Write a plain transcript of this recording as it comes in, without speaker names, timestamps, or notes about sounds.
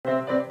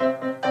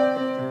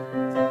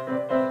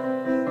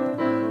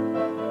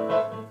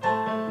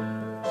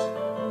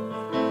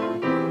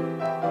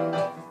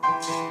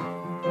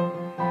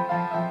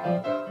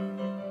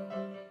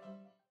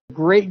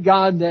great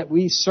God that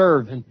we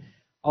serve. And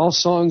all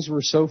songs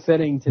were so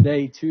fitting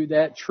today to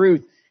that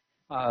truth,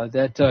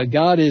 that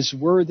God is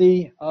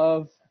worthy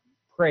of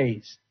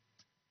praise.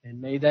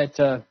 And may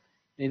that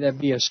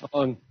be a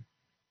song,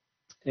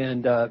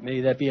 and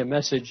may that be a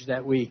message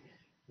that we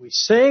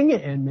sing,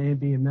 and may it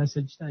be a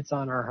message that's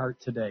on our heart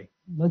today.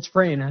 Let's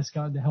pray and ask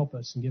God to help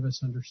us and give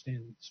us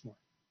understanding this morning.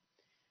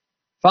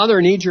 Father,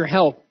 I need your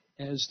help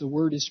as the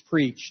word is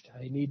preached.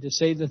 I need to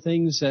say the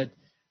things that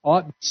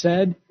ought to be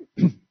said,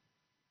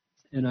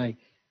 and I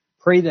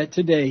pray that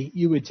today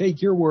you would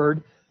take your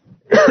word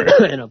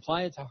and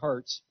apply it to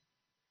hearts,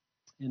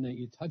 and that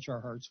you touch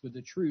our hearts with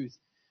the truth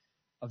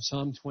of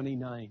Psalm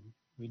 29.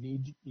 We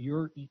need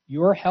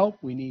your help.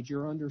 We need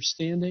your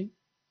understanding.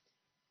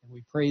 And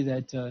we pray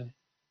that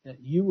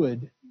you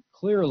would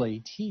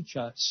clearly teach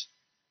us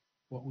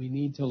what we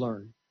need to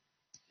learn.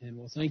 And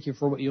we'll thank you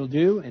for what you'll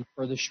do and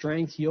for the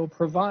strength you'll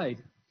provide.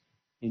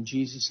 In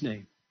Jesus'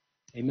 name,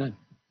 amen.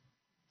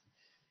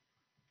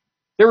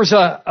 There was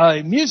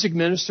a music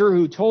minister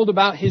who told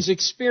about his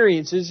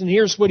experiences, and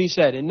here's what he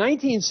said. In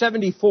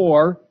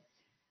 1974,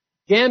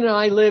 Dan and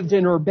I lived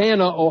in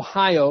Urbana,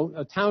 Ohio,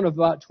 a town of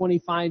about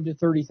 25 to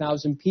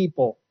 30,000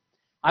 people.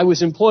 I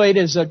was employed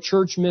as a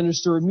church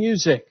minister of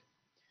music.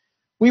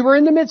 We were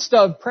in the midst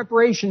of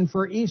preparation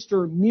for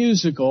Easter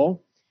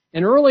musical,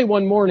 and early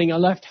one morning I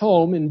left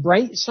home in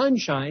bright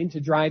sunshine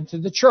to drive to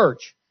the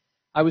church.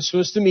 I was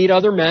supposed to meet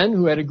other men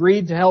who had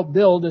agreed to help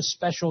build a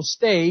special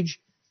stage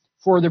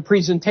for the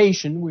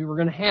presentation we were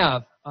going to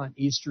have on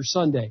Easter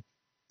Sunday.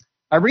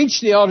 I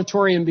reached the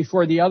auditorium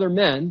before the other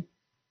men,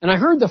 and I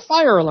heard the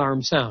fire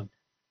alarm sound.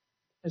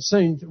 It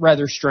seemed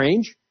rather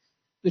strange.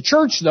 The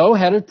church, though,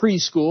 had a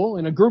preschool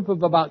and a group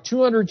of about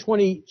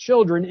 220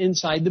 children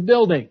inside the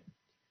building.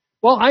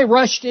 Well, I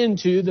rushed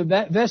into the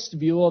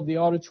vestibule of the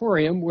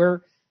auditorium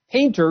where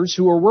painters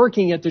who were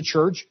working at the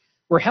church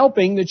were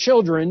helping the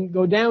children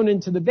go down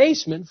into the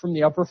basement from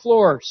the upper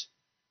floors.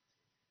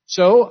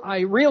 So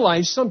I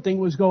realized something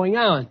was going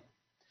on.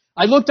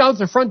 I looked out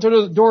the front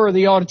door of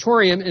the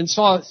auditorium and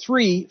saw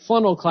 3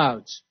 funnel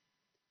clouds.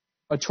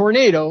 A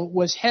tornado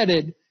was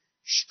headed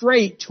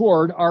straight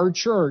toward our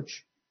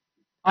church.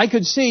 I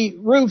could see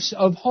roofs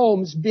of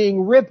homes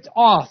being ripped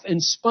off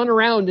and spun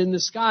around in the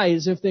sky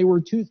as if they were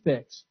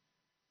toothpicks.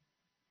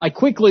 I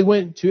quickly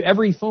went to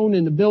every phone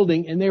in the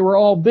building, and they were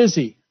all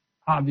busy.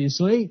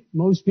 Obviously,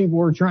 most people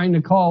were trying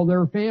to call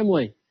their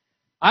family.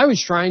 I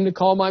was trying to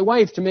call my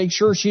wife to make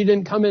sure she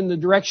didn't come in the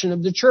direction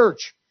of the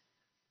church.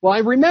 Well, I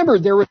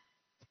remembered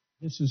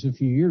this was a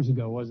few years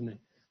ago, wasn't it?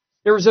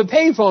 There was a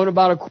payphone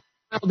about a quarter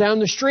mile down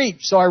the street.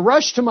 So I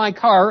rushed to my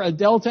car, a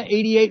Delta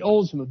 88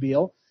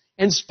 Oldsmobile,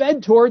 and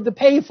sped toward the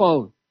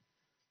payphone.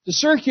 The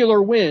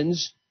circular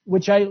winds,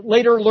 which I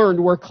later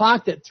learned were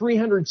clocked at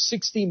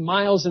 360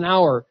 miles an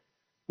hour,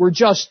 were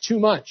just too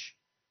much.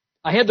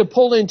 I had to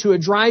pull into a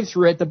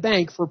drive-thru at the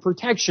bank for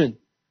protection.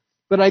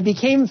 But I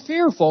became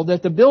fearful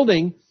that the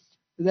building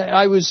that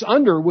I was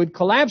under would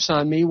collapse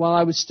on me while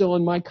I was still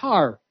in my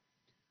car.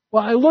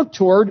 Well, I looked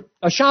toward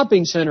a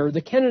shopping center,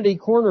 the Kennedy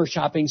Corner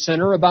Shopping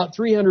Center, about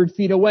 300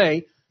 feet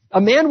away.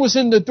 A man was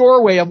in the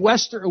doorway of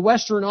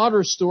Western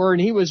Auto Store,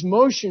 and he was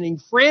motioning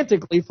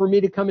frantically for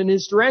me to come in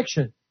his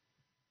direction.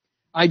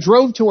 I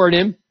drove toward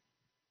him,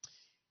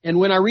 and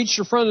when I reached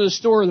the front of the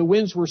store, the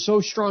winds were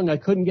so strong I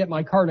couldn't get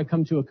my car to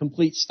come to a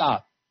complete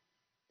stop.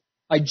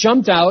 I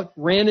jumped out,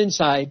 ran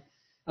inside.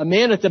 A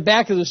man at the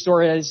back of the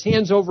store had his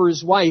hands over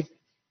his wife,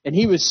 and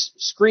he was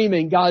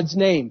screaming God's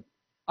name.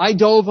 I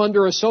dove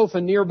under a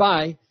sofa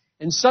nearby,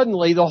 and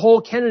suddenly the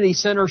whole Kennedy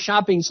Center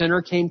shopping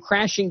center came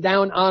crashing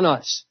down on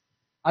us.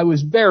 I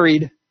was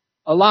buried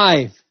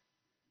alive.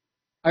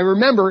 I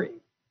remember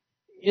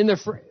in the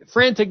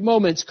frantic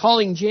moments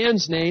calling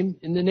Jan's name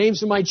and the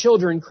names of my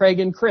children, Craig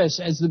and Chris,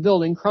 as the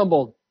building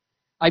crumbled.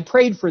 I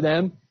prayed for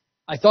them.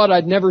 I thought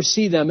I'd never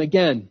see them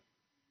again.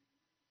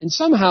 And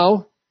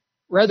somehow,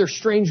 rather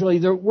strangely,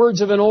 the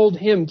words of an old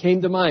hymn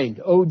came to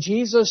mind. "Oh,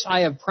 Jesus,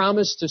 I have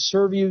promised to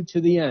serve you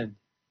to the end."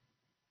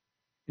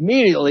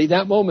 Immediately,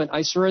 that moment,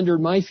 I surrendered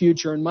my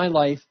future and my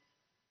life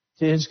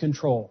to His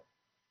control.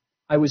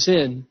 I was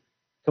in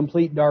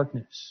complete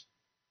darkness.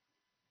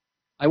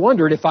 I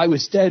wondered if I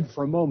was dead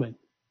for a moment.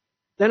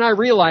 Then I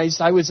realized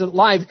I was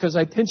alive because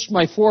I pinched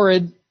my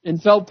forehead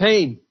and felt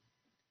pain.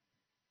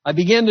 I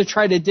began to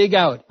try to dig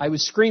out. I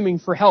was screaming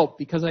for help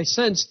because I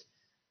sensed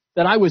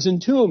that I was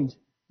entombed.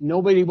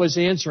 Nobody was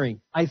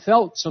answering. I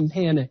felt some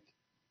panic.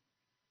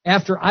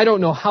 After I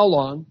don't know how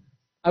long,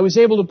 I was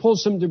able to pull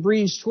some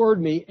debris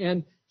toward me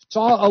and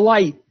saw a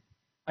light.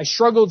 I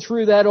struggled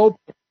through that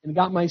opening and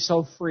got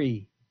myself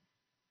free.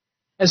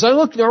 As I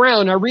looked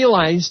around, I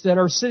realized that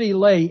our city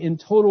lay in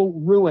total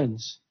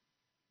ruins.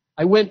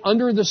 I went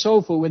under the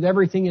sofa with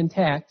everything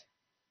intact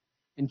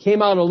and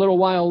came out a little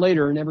while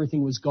later and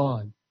everything was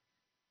gone.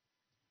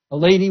 A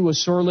lady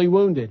was sorely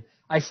wounded.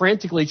 I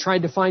frantically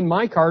tried to find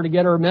my car to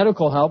get her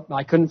medical help.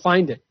 I couldn't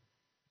find it.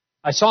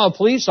 I saw a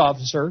police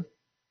officer,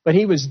 but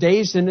he was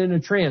dazed and in a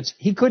trance.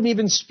 He couldn't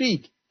even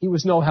speak. He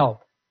was no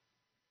help.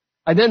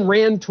 I then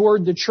ran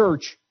toward the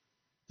church.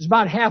 was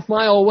about a half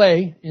mile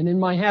away, and in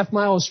my half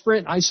mile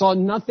sprint, I saw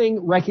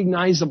nothing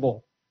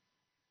recognizable.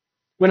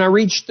 When I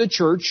reached the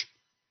church,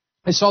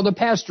 I saw the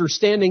pastor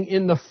standing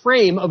in the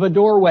frame of a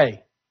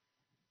doorway.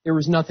 There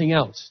was nothing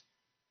else.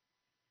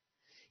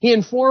 He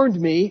informed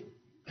me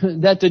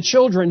that the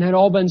children had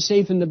all been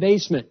safe in the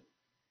basement,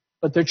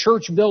 but the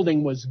church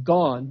building was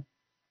gone,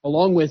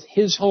 along with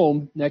his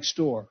home next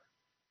door.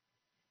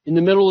 In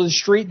the middle of the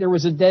street, there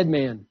was a dead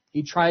man.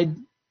 He tried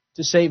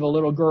to save a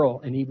little girl,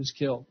 and he was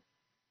killed.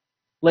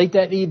 Late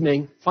that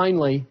evening,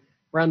 finally,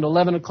 around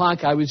 11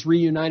 o'clock, I was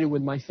reunited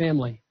with my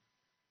family.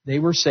 They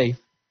were safe.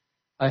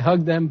 I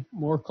hugged them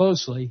more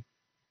closely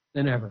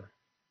than ever.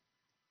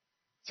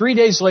 3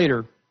 days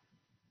later,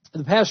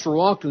 the pastor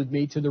walked with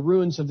me to the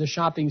ruins of the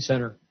shopping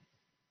center.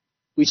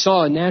 We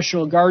saw a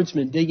National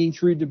Guardsman digging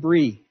through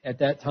debris at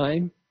that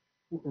time,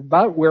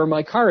 about where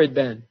my car had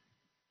been.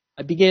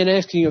 I began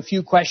asking a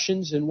few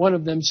questions, and one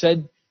of them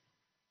said,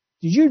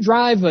 "Did you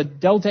drive a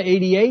Delta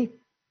 88?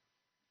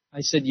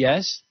 I said,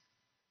 "Yes."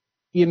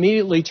 He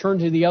immediately turned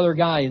to the other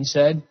guy and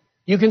said,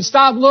 "You can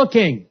stop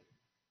looking."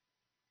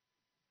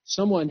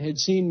 Someone had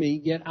seen me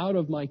get out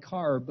of my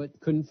car but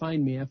couldn't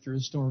find me after a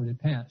storm had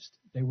passed.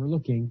 They were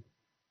looking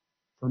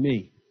for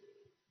me.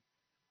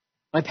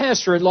 My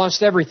pastor had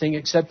lost everything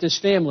except his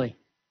family.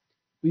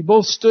 We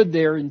both stood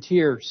there in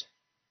tears.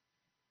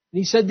 And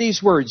he said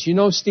these words, "You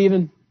know,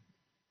 Stephen,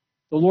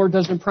 the Lord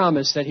doesn't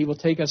promise that He will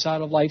take us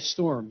out of life's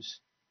storms,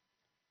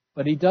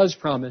 but He does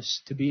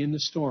promise to be in the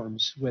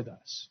storms with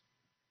us."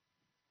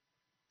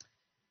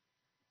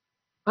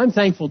 I'm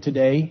thankful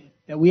today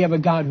that we have a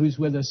God who's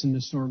with us in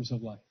the storms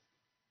of life.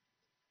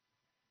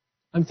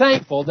 I'm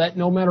thankful that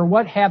no matter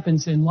what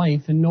happens in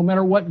life, and no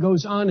matter what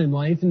goes on in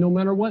life, and no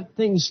matter what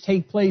things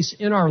take place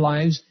in our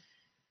lives,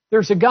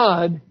 there's a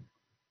God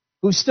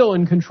who's still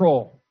in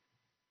control.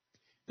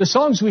 The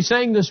songs we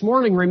sang this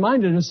morning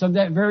reminded us of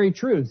that very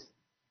truth.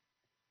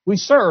 We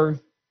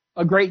serve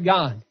a great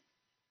God.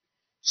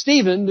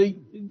 Stephen,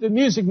 the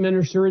music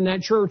minister in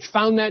that church,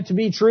 found that to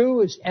be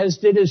true, as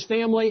did his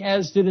family,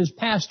 as did his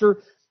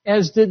pastor,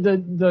 as did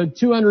the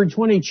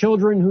 220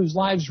 children whose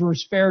lives were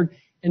spared,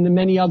 and the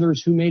many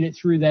others who made it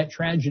through that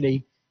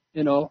tragedy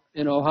in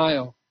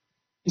Ohio.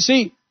 You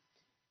see,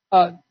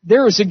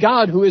 there is a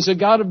God who is a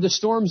God of the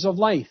storms of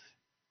life.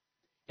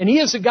 And He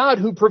is a God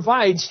who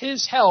provides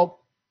His help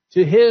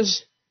to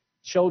His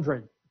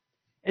children.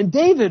 And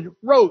David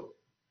wrote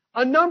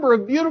a number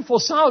of beautiful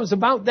psalms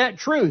about that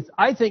truth.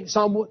 I think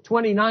Psalm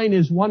 29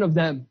 is one of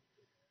them,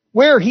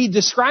 where he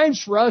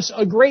describes for us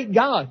a great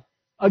God,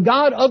 a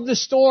God of the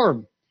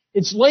storm.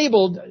 It's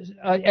labeled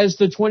as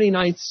the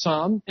 29th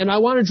Psalm, and I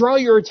want to draw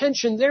your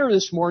attention there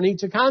this morning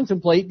to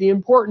contemplate the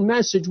important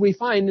message we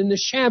find in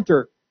this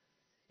chapter.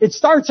 It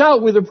starts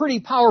out with a pretty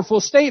powerful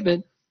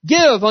statement.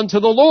 "Give unto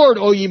the Lord,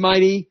 O ye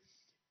mighty.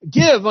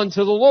 Give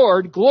unto the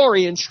Lord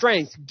glory and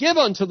strength. Give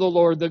unto the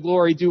Lord the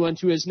glory due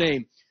unto His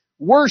name.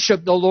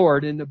 Worship the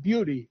Lord in the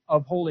beauty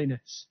of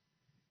holiness."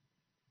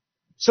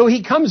 So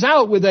he comes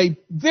out with a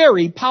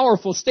very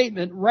powerful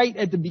statement right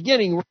at the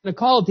beginning. We're going to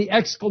call it the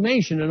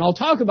exclamation, and I'll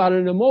talk about it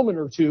in a moment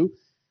or two.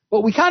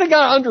 But we kind of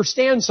got to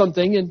understand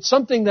something, and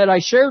something that I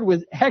shared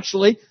with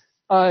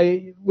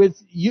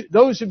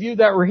those of you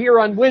that were here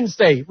on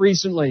Wednesday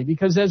recently,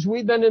 because as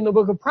we've been in the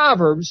book of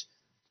Proverbs,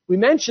 we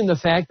mentioned the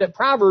fact that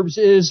Proverbs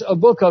is a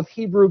book of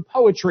Hebrew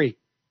poetry.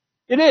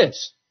 It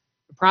is.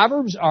 The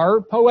Proverbs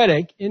are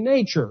poetic in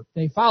nature.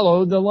 They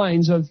follow the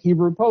lines of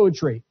Hebrew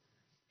poetry.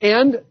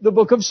 And the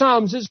book of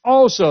Psalms is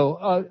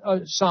also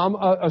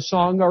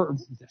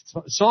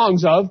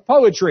songs of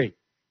poetry.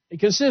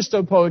 It consists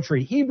of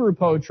poetry, Hebrew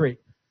poetry.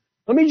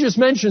 Let me just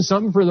mention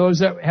something for those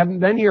that haven't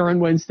been here on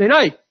Wednesday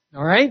night.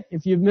 All right?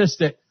 If you've missed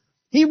it.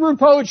 Hebrew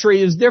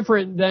poetry is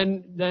different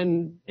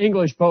than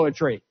English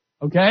poetry.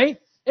 Okay?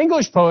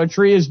 English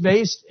poetry is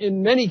based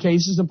in many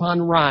cases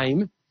upon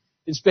rhyme.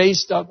 It's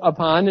based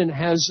upon and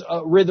has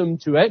a rhythm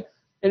to it.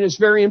 And it's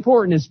very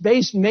important. It's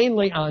based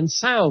mainly on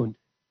sound.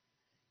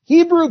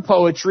 Hebrew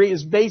poetry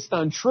is based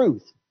on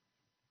truth,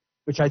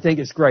 which I think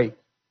is great.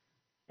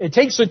 It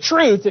takes a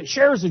truth, it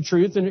shares a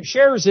truth, and it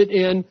shares it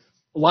in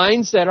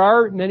lines that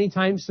are many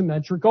times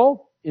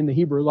symmetrical in the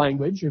Hebrew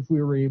language, if we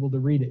were able to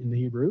read it in the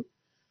Hebrew.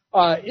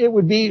 It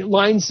would be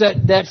lines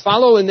that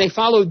follow, and they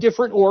follow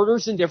different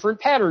orders and different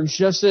patterns,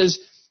 just as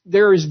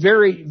there is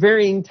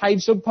varying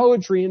types of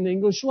poetry in the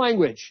English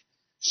language.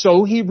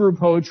 So Hebrew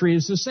poetry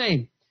is the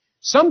same.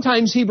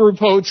 Sometimes Hebrew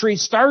poetry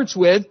starts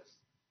with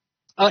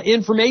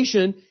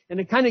information, and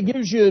it kind of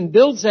gives you and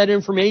builds that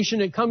information.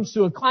 It comes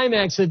to a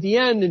climax at the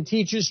end and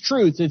teaches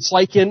truth. It's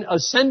like in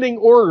ascending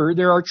order,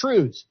 there are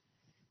truths.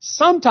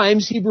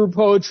 Sometimes Hebrew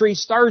poetry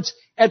starts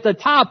at the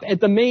top,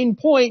 at the main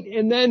point,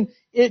 and then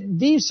it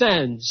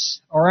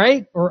descends, all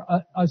right? Or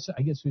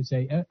I guess we'd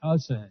say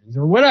ascends,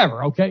 or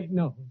whatever, okay?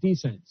 No,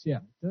 descends, yeah.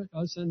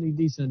 Ascending,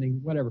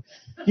 descending, whatever.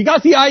 You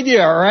got the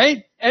idea, all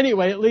right?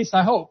 Anyway, at least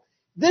I hope.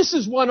 This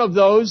is one of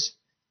those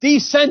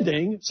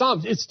descending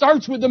psalms. It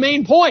starts with the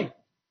main point.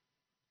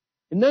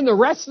 And then the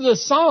rest of the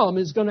psalm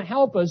is going to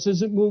help us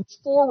as it moves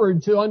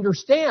forward to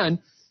understand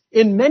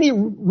in many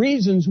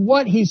reasons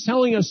what he's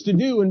telling us to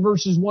do in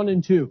verses 1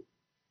 and 2.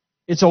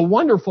 It's a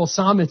wonderful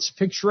psalm. It's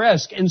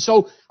picturesque. And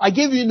so I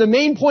give you the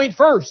main point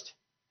first,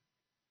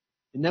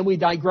 and then we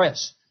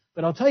digress.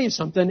 But I'll tell you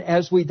something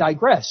as we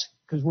digress,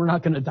 because we're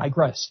not going to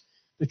digress.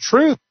 The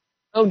truth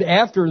found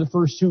after the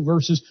first two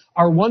verses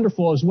are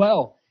wonderful as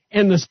well.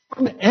 And the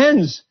psalm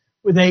ends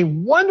with a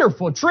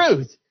wonderful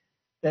truth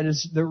that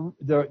is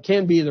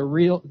can be the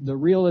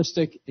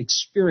realistic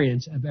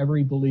experience of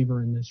every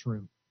believer in this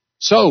room.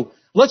 So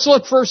let's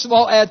look first of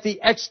all at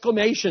the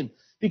exclamation,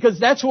 because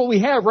that's what we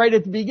have right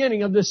at the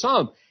beginning of this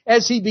psalm.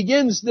 As he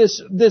begins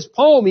this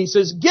poem, he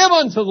says, "Give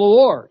unto the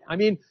Lord." I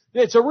mean,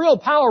 it's a real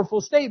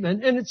powerful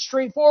statement, and it's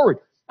straightforward.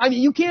 I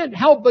mean, you can't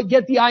help but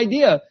get the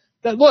idea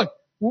that, look,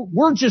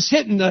 we're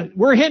hitting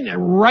it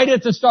right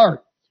at the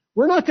start.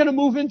 We're not going to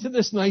move into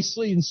this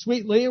nicely and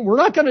sweetly, and we're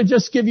not going to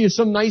just give you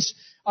some nice,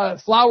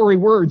 flowery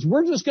words.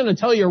 We're just going to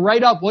tell you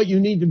right up what you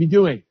need to be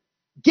doing.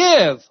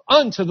 Give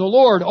unto the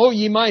Lord, O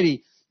ye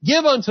mighty.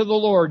 Give unto the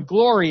Lord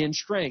glory and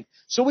strength.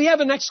 So we have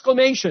an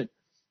exclamation.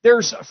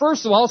 There's,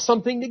 first of all,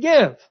 something to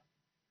give.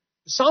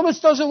 The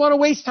psalmist doesn't want to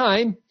waste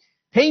time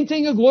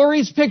painting a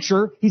glorious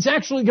picture. He's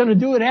actually going to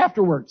do it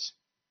afterwards.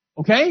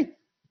 Okay?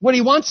 What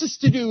he wants us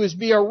to do is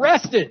be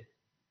arrested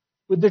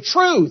with the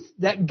truth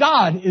that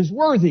God is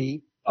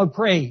worthy of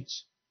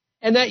praise,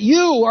 and that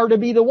you are to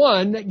be the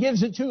one that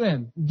gives it to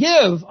Him.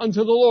 Give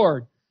unto the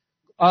Lord,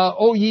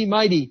 O ye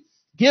mighty.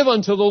 Give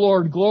unto the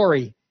Lord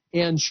glory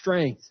and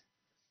strength.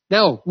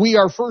 Now, we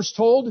are first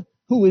told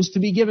who is to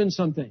be given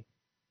something.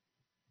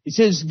 He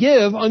says,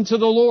 give unto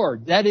the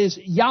Lord. That is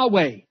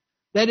Yahweh.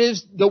 That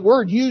is, the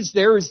word used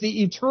there is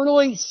the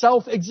eternally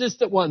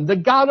self-existent one, the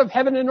God of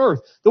heaven and earth,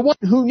 the one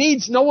who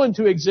needs no one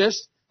to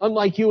exist,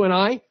 unlike you and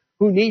I,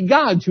 who need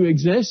God to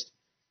exist.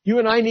 You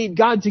and I need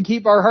God to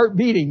keep our heart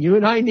beating. You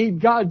and I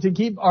need God to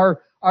keep our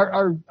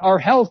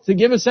health, to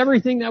give us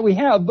everything that we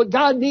have. But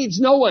God needs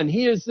no one.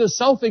 He is the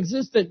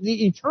self-existent,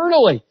 the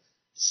eternally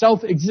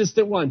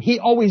self-existent one. He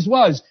always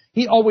was.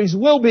 He always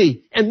will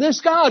be. And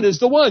this God is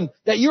the one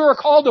that you are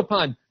called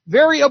upon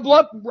very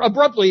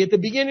abruptly at the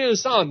beginning of the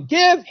psalm.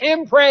 Give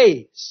Him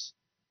praise.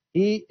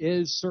 He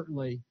is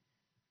certainly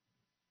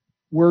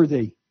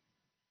worthy.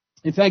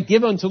 In fact,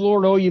 give unto the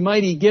Lord, O ye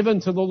mighty, give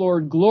unto the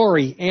Lord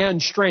glory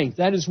and strength.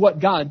 That is what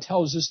God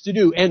tells us to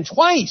do. And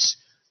twice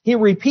He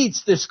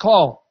repeats this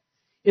call.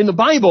 In the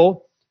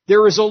Bible,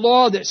 there is a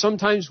law that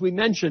sometimes we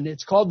mention.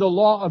 It's called the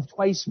law of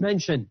twice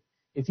mention.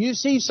 If you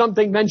see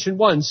something mentioned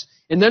once,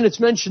 and then it's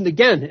mentioned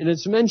again, and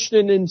it's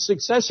mentioned in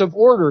successive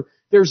order,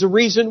 there's a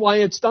reason why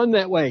it's done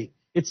that way.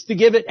 It's to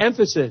give it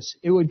emphasis.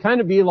 It would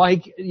kind of be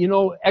like,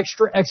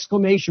 extra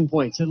exclamation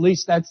points. At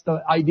least that's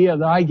the idea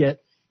that I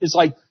get. It's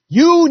like,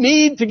 you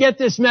need to get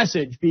this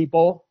message,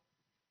 people.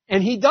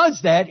 And He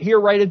does that here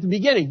right at the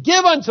beginning.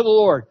 Give unto the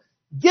Lord.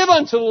 Give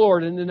unto the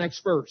Lord in the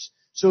next verse.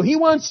 So He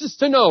wants us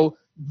to know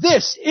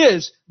this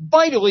is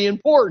vitally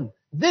important.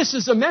 This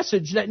is a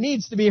message that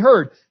needs to be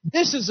heard.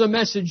 This is a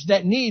message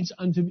that needs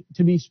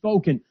to be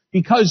spoken,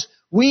 because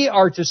we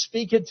are to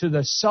speak it to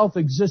the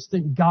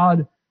self-existent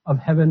God of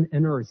heaven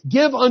and earth.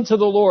 Give unto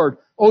the Lord,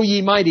 O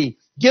ye mighty.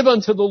 Give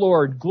unto the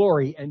Lord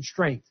glory and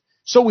strength.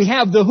 So we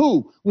have the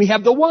who. We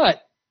have the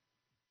what.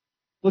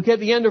 Look at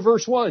the end of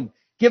verse 1.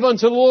 Give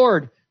unto the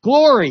Lord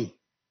glory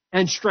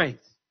and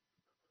strength.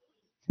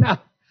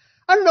 Now,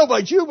 I don't know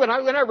about you, but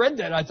when I read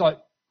that, I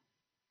thought,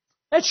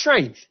 that's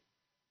strange.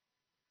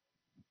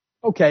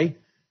 Okay,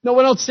 no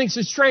one else thinks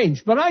it's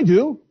strange, but I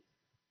do.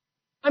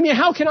 I mean,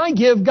 how can I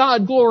give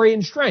God glory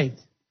and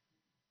strength?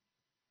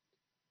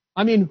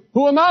 I mean,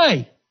 who am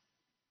I?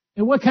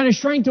 And what kind of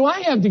strength do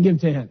I have to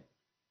give to Him?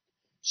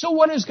 So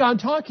what is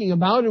God talking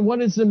about, and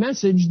what is the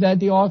message that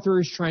the author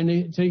is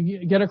trying to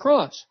get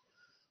across?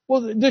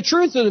 Well, the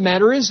truth of the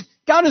matter is,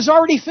 God is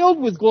already filled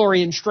with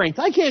glory and strength.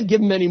 I can't give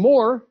Him any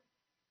more.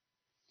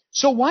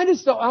 So why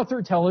does the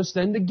author tell us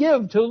then to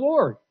give to the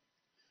Lord?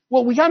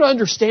 Well, we got to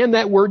understand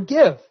that word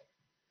give.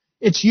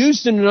 It's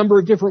used in a number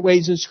of different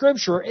ways in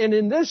Scripture, and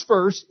in this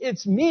verse,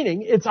 its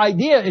meaning, its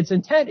idea, its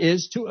intent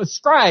is to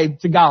ascribe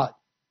to God.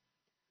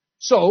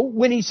 So,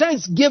 when He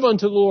says, give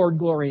unto the Lord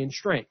glory and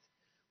strength,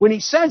 when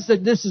He says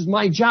that this is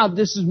my job,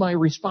 this is my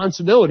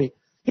responsibility,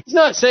 He's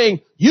not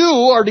saying, you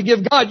are to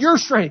give God your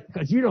strength,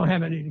 because you don't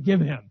have any to give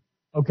Him.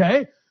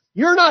 Okay?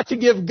 You're not to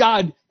give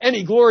God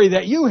any glory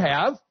that you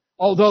have,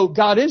 although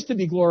God is to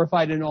be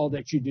glorified in all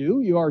that you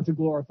do. You are to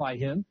glorify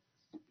Him.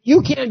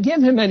 You can't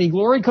give Him any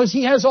glory because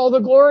He has all the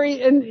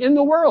glory in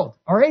the world.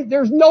 All right?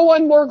 There's no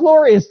one more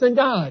glorious than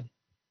God.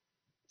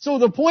 So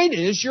the point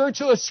is, you're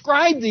to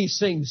ascribe these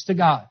things to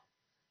God.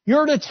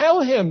 You're to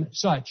tell Him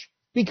such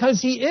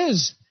because He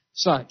is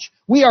such.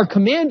 We are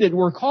commanded,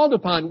 we're called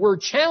upon, we're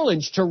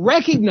challenged to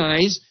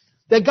recognize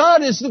that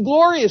God is the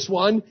glorious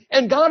one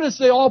and God is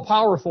the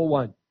all-powerful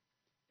one.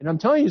 And I'm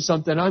telling you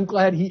something, I'm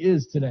glad He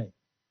is today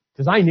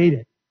because I need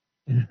it.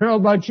 And I don't know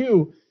about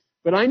you,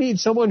 but I need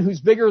someone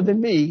who's bigger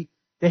than me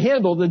to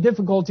handle the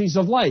difficulties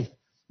of life.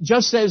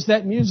 Just as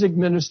that music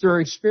minister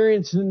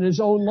experienced in his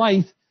own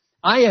life,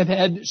 I have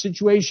had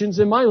situations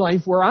in my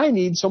life where I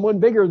need someone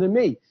bigger than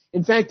me.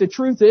 In fact, the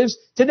truth is,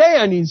 today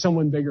I need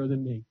someone bigger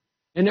than me.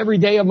 And every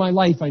day of my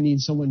life I need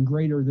someone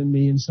greater than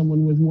me and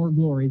someone with more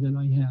glory than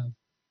I have.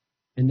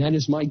 And that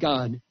is my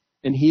God,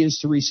 and He is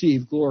to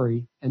receive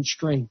glory and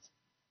strength.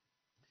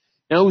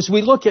 Now, as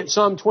we look at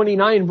Psalm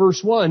 29,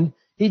 verse 1,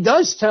 He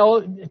does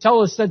tell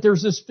us that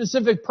there's a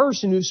specific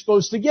person who's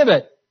supposed to give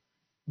it.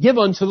 Give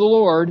unto the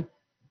Lord,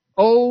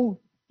 O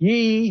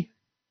ye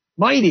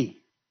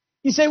mighty.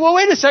 You say, well,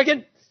 wait a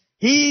second.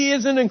 He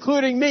isn't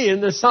including me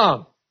in this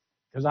psalm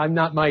because I'm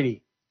not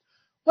mighty.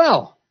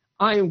 Well,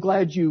 I am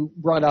glad you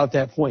brought out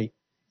that point.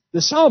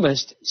 The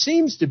psalmist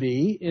seems to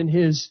be, in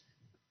his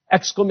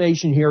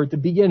exclamation here at the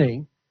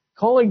beginning,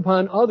 calling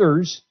upon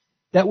others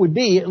that would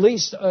be, at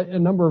least a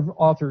number of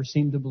authors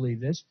seem to believe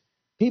this,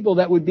 people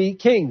that would be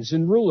kings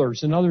and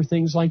rulers and other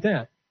things like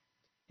that.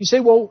 You say,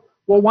 well,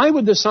 why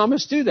would the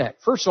psalmist do that?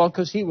 First of all,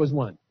 because he was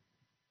one.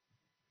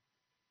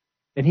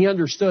 And he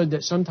understood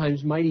that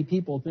sometimes mighty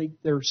people think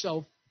they're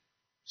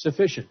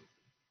self-sufficient.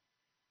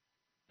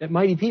 That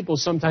mighty people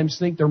sometimes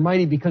think they're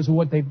mighty because of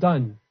what they've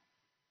done.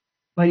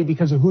 Mighty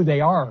because of who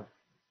they are.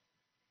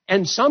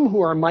 And some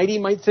who are mighty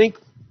might think,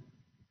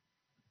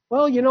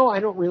 well, I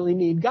don't really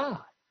need God.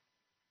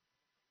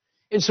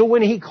 And so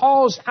when he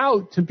calls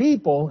out to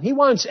people, he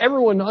wants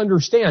everyone to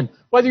understand,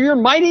 whether you're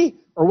mighty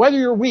or whether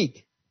you're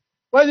weak,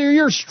 whether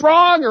you're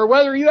strong or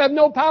whether you have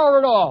no power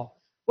at all,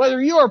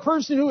 whether you are a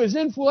person who is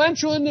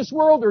influential in this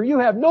world or you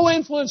have no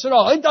influence at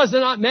all, it does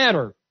not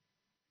matter.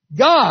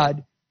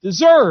 God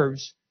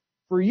deserves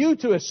for you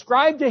to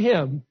ascribe to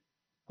Him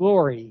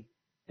glory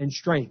and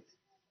strength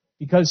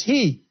because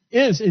He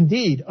is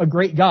indeed a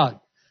great God.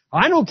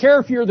 I don't care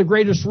if you're the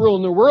greatest ruler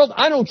in the world.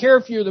 I don't care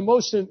if you're the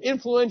most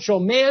influential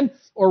man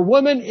or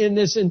woman in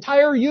this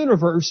entire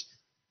universe.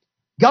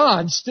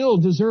 God still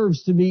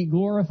deserves to be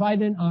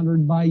glorified and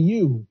honored by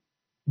you.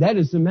 That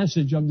is the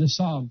message of this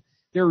psalm.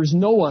 There is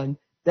no one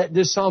that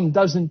this psalm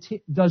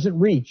doesn't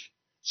reach.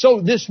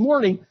 So this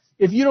morning,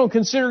 if you don't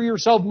consider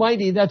yourself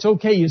mighty, that's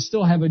okay. You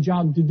still have a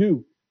job to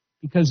do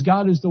because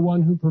God is the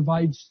one who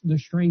provides the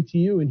strength to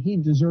you and He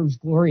deserves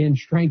glory and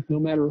strength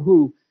no matter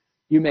who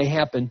you may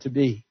happen to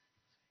be.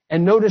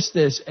 And notice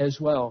this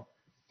as well.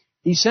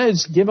 He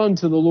says, give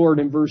unto the Lord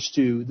in verse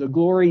 2, the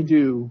glory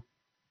due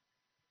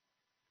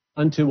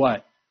unto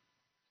what?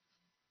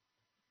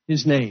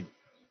 His name.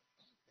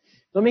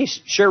 Let me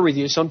share with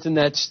you something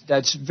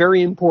that's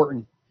very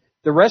important.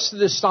 The rest of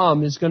this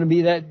psalm is going to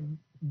be that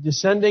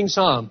descending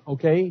psalm,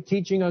 okay?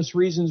 Teaching us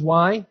reasons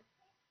why.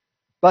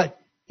 But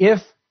if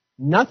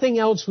nothing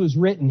else was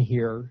written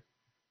here,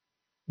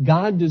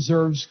 God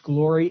deserves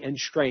glory and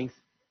strength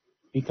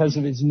because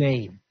of His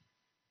name.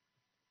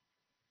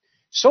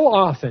 So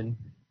often,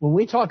 when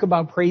we talk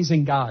about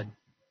praising God,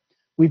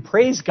 we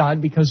praise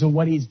God because of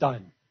what He's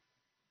done.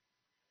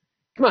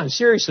 Come on,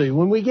 seriously,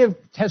 when we give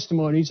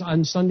testimonies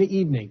on Sunday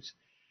evenings,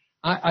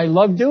 I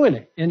love doing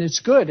it, and it's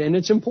good, and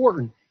it's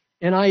important.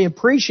 And I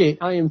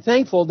am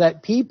thankful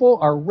that people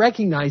are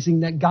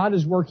recognizing that God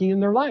is working in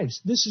their lives.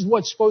 This is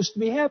what's supposed to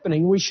be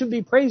happening. We should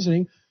be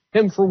praising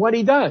Him for what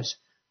He does.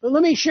 But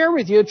let me share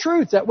with you a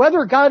truth that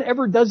whether God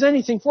ever does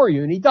anything for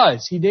you, and He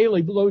does, He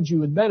daily loads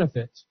you with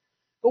benefits.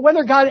 But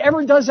whether God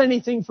ever does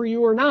anything for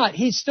you or not,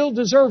 He still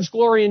deserves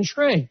glory and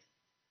strength.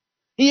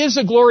 He is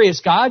a glorious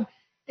God,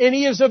 and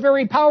He is a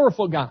very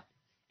powerful God.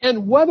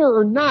 And whether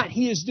or not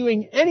He is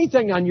doing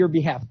anything on your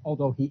behalf,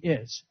 although He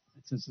is,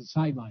 it's just a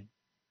sideline.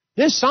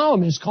 This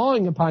psalm is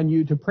calling upon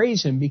you to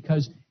praise Him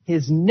because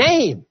His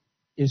name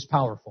is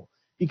powerful,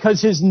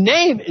 because His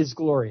name is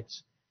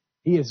glorious.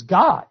 He is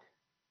God.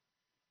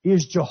 He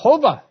is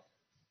Jehovah.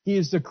 He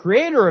is the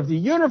creator of the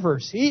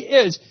universe. He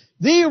is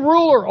the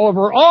ruler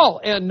over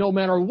all. And no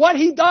matter what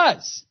He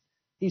does,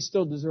 He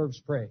still deserves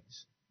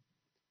praise.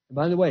 And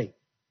by the way,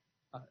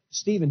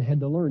 Stephen had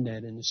to learn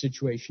that in the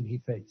situation he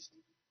faced.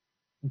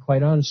 And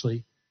quite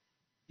honestly,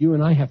 you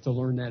and I have to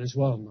learn that as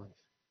well in life.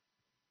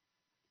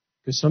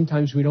 Because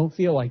sometimes we don't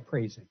feel like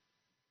praising.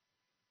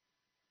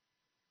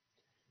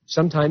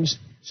 Sometimes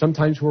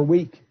we're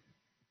weak.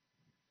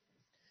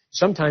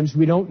 Sometimes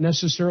we don't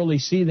necessarily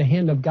see the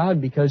hand of God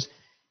because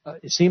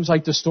it seems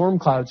like the storm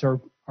clouds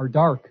are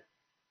dark.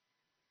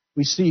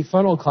 We see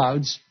funnel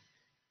clouds,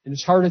 and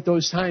it's hard at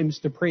those times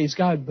to praise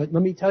God. But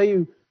let me tell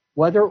you,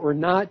 whether or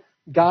not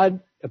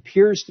God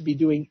appears to be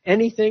doing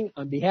anything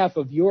on behalf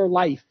of your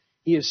life,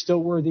 He is still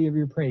worthy of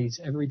your praise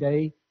every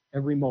day,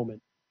 every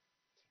moment.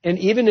 And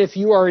even if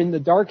you are in the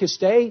darkest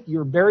day,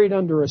 you're buried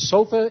under a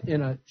sofa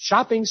in a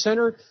shopping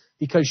center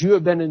because you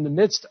have been in the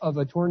midst of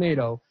a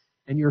tornado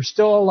and you're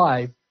still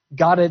alive,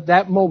 God at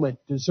that moment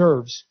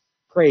deserves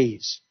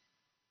praise.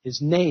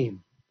 His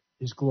name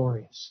is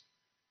glorious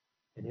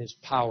and His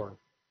power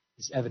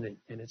is evident,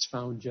 and it's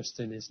found just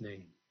in His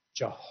name,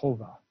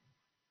 Jehovah.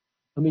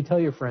 Let me tell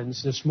you,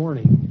 friends, this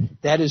morning,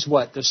 that is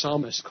what the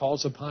psalmist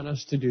calls upon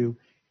us to do,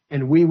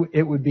 and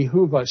it would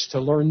behoove us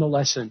to learn the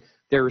lesson.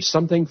 There is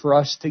something for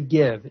us to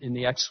give in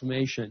the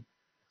exclamation,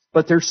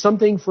 but there's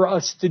something for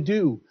us to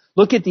do.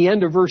 Look at the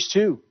end of verse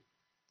 2.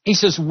 He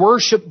says,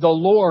 worship the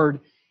Lord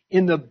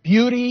in the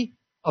beauty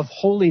of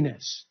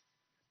holiness.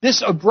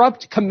 This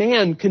abrupt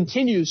command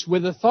continues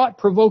with a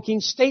thought-provoking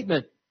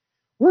statement.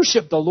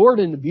 Worship the Lord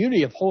in the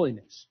beauty of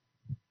holiness.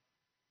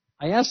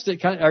 I said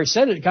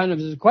it kind of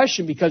as a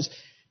question because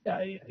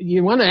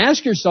you want to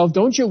ask yourself,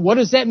 don't you, what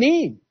does that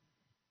mean?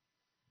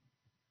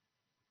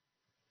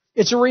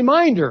 It's a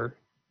reminder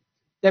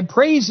that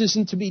praise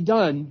isn't to be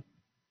done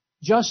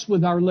just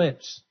with our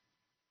lips.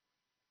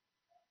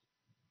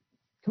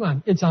 Come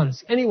on, it's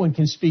honest. Anyone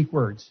can speak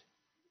words,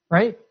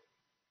 right?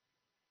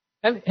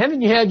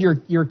 Haven't you had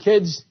your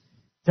kids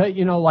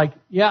tell like,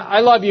 yeah, I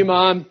love you,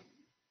 Mom.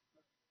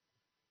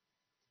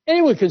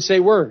 Anyone can say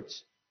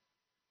words.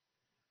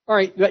 All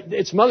right,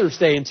 it's Mother's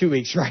Day in 2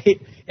 weeks, right?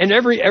 And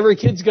every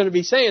kid's going to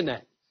be saying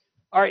that.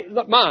 All right,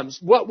 look, moms,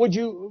 what would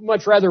you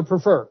much rather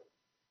prefer?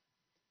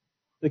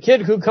 The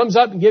kid who comes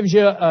up and gives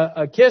you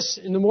a kiss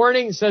in the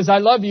morning and says, I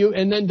love you,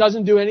 and then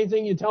doesn't do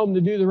anything you tell him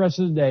to do the rest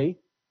of the day.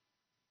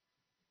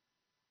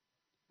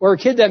 Or a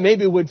kid that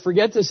maybe would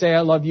forget to say,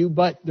 I love you,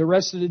 but the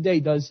rest of the day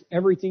does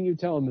everything you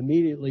tell him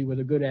immediately with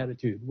a good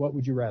attitude. What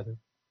would you rather?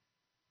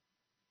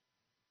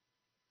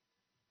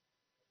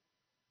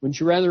 Wouldn't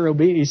you rather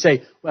obey? You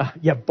say, well,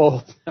 yeah,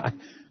 both.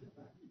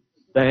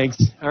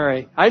 Thanks. All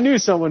right. I knew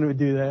someone would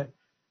do that.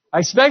 I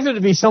expected it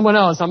to be someone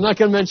else. I'm not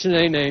going to mention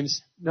any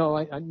names. No,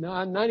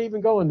 I'm not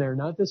even going there.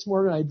 Not this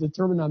morning. I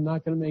determined I'm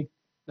not going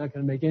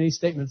to make any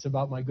statements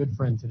about my good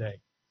friend today.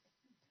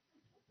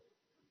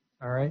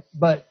 All right.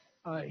 But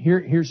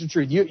here's the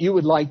truth. You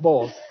would like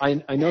both.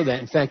 I know that.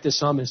 In fact, this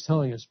psalm is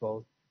telling us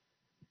both.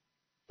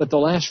 But the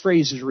last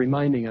phrase is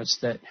reminding us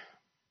that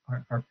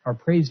our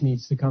praise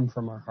needs to come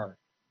from our heart.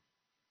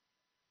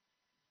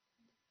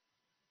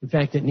 In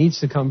fact, it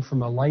needs to come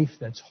from a life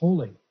that's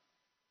holy.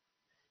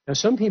 Now,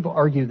 some people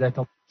argue that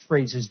the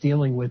phrase is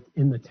dealing with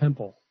in the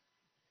temple.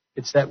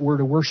 It's that we're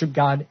to worship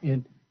God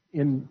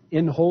in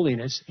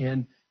holiness,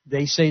 and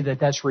they say that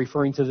that's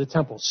referring to the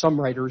temple. Some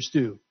writers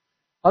do.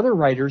 Other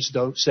writers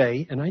don't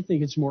say, and I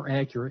think it's more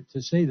accurate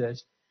to say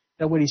this,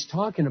 that what he's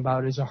talking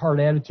about is a heart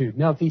attitude.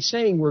 Now, if he's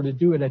saying we're to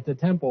do it at the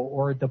temple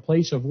or at the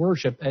place of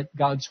worship, at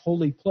God's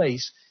holy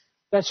place,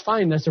 that's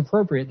fine, that's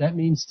appropriate. That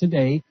means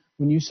today,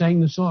 when you sang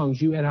the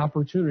songs, you had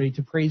opportunity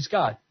to praise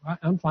God.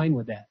 I'm fine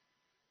with that.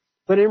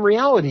 But in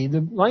reality,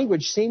 the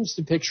language seems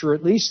to picture,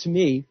 at least to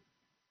me,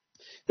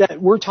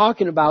 that we're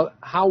talking about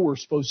how we're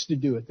supposed to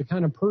do it, the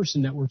kind of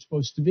person that we're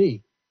supposed to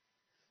be.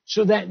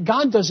 So that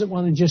God doesn't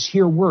want to just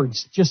hear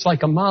words, just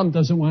like a mom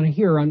doesn't want to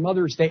hear on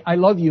Mother's Day, I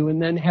love you,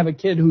 and then have a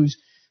kid who's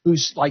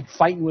like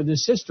fighting with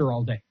his sister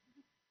all day.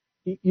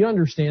 You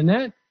understand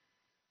that?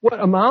 What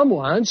a mom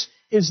wants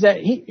is that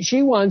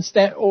she wants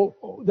that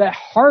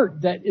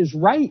heart that is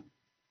right,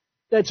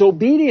 that's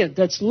obedient,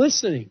 that's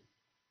listening,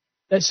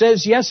 that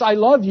says, yes, I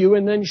love you,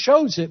 and then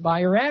shows it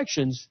by her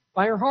actions,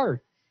 by her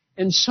heart.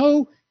 And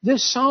so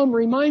this psalm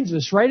reminds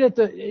us right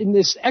in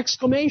this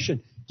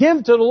exclamation, give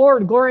to the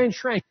Lord glory and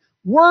strength.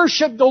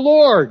 Worship the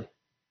Lord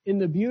in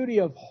the beauty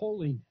of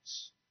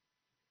holiness.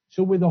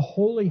 So with a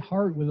holy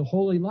heart, with a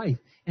holy life.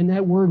 And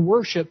that word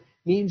worship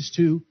means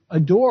to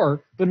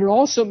adore, but it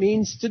also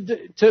means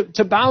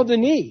to bow the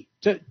knee,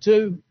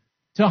 to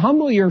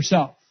humble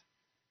yourself.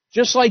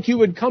 Just like you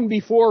would come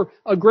before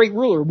a great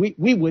ruler.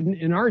 We wouldn't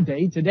in our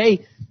day.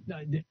 Today,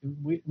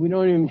 we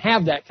don't even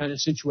have that kind of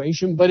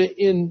situation. But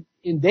in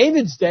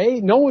David's day,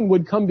 no one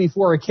would come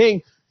before a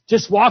king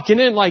just walking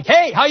in like,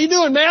 hey, how you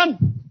doing,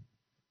 man?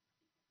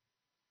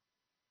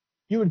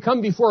 You would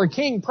come before a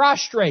king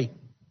prostrate.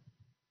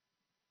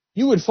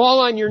 You would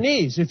fall on your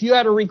knees if you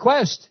had a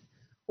request.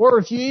 Or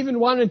if you even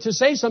wanted to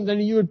say something,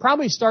 you would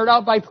probably start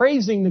out by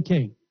praising the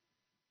king.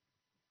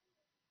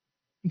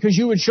 Because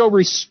you would show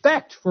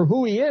respect for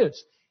who he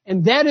is.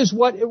 And that is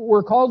what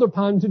we're called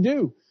upon to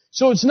do.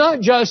 So it's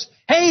not just,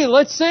 hey,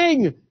 let's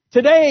sing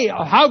today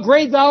how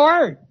great thou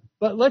art.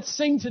 But let's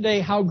sing today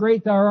how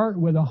great thou art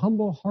with a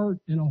humble heart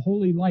and a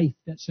holy life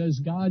that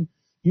says, God,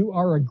 you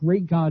are a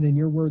great God and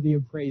you're worthy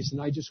of praise.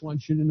 And I just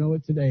want you to know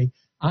it today.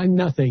 I'm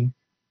nothing.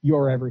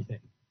 You're everything.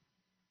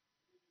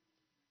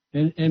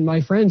 And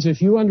my friends,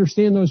 if you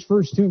understand those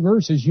first two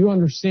verses, you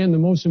understand the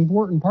most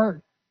important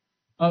part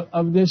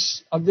of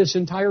this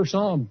entire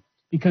psalm,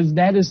 because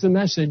that is the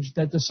message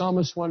that the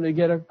psalmist wanted to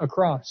get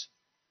across.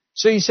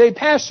 So you say,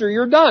 Pastor,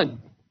 you're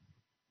done.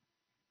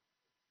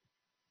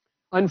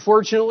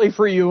 Unfortunately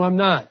for you, I'm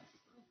not.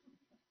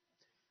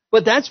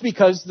 But that's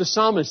because the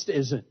psalmist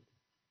isn't.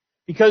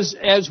 Because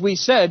as we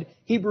said,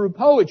 Hebrew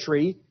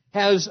poetry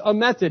has a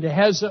method, it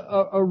has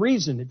a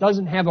reason. It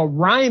doesn't have a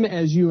rhyme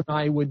as you and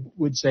I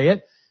would say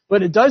it,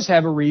 but it does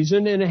have a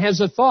reason and it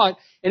has a thought,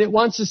 and it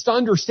wants us to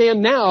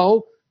understand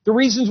now the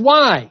reasons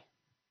why.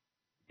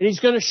 And he's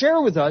going to share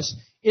with us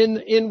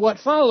in what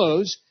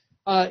follows.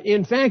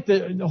 In fact,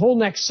 the whole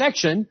next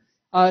section,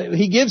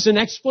 he gives an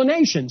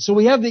explanation. So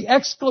we have the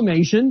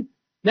exclamation.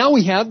 Now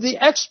we have the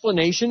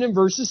explanation in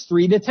verses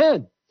 3 to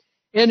 10.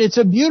 And it's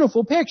a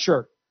beautiful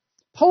picture.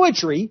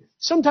 Poetry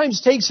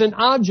sometimes takes an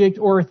object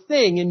or a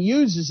thing and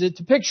uses it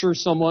to picture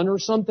someone or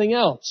something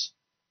else.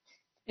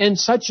 And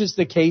such is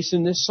the case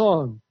in this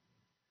song.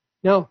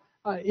 Now,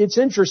 it's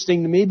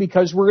interesting to me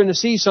because we're going to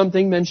see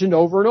something mentioned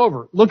over and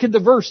over. Look at the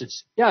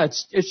verses. Yeah,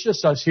 it's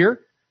just us here.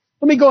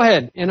 Let me go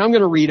ahead and I'm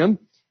going to read them,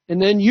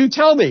 and then you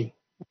tell me.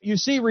 You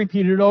see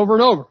repeated over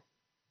and over.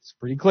 It's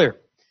pretty clear.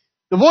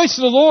 The voice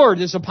of the Lord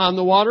is upon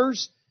the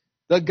waters.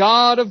 The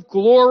God of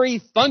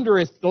glory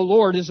thundereth. The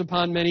Lord is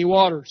upon many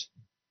waters.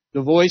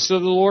 The voice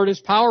of the Lord is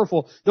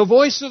powerful. The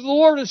voice of the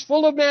Lord is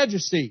full of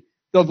majesty.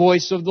 The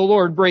voice of the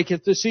Lord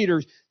breaketh the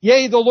cedars.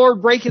 Yea, the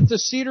Lord breaketh the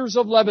cedars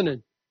of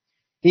Lebanon.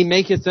 He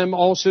maketh them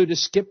also to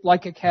skip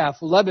like a calf.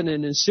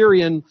 Lebanon and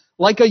Syrian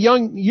like a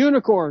young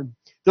unicorn.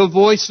 The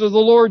voice of the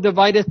Lord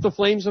divideth the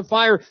flames of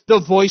fire. The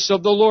voice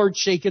of the Lord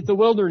shaketh the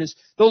wilderness.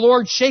 The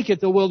Lord shaketh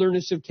the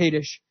wilderness of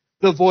Kadesh.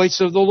 The voice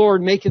of the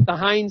Lord maketh the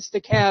hinds to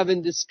calve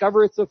and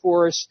discovereth the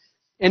forest.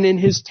 And in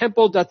his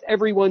temple doth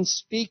everyone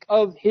speak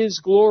of his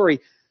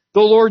glory. The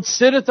Lord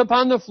sitteth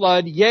upon the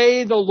flood.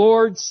 Yea, the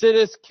Lord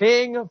sitteth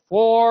king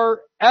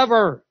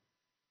forever.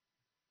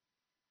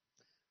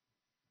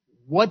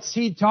 What's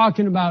he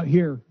talking about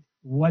here?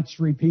 What's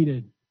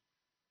repeated?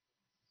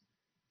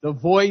 The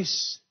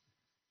voice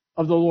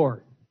of the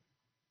Lord.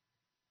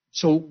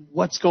 So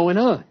what's going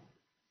on?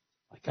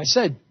 Like I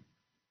said,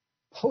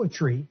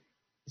 poetry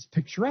is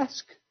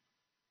picturesque.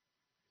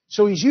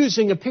 So he's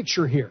using a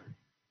picture here.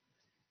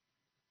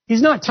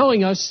 He's not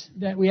telling us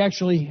that we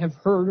actually have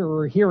heard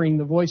or are hearing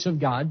the voice of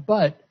God,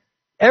 but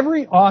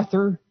every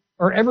author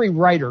or every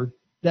writer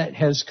that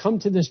has come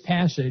to this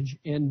passage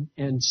and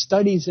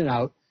studies it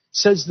out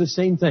says the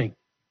same thing.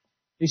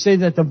 They say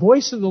that the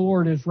voice of the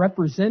Lord is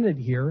represented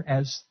here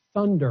as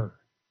thunder.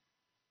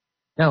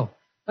 Now,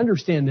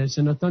 understand this,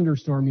 in a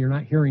thunderstorm, you're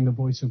not hearing the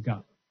voice of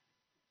God.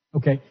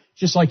 Okay?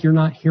 Just like you're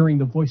not hearing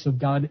the voice of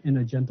God in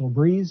a gentle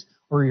breeze,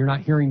 or you're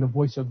not hearing the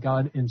voice of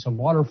God in some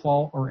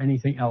waterfall or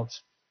anything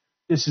else.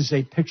 This is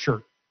a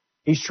picture.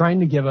 He's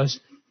trying to give us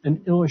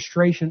an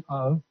illustration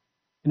of,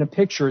 and a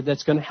picture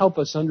that's going to help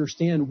us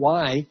understand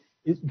why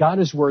God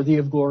is worthy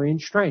of glory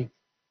and strength.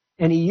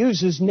 And he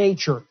uses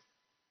nature.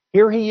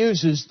 Here he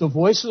uses the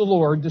voice of the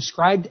Lord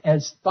described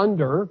as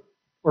thunder,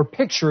 or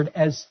pictured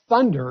as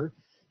thunder,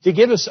 to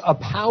give us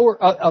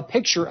a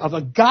picture of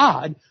a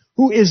God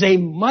who is a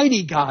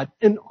mighty God,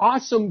 an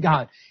awesome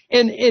God,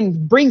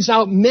 and brings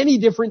out many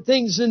different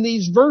things in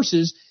these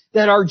verses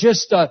that are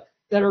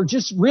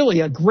just really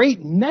a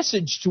great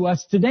message to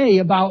us today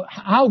about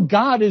how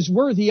God is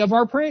worthy of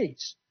our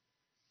praise.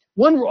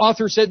 One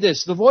author said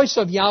this, the voice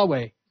of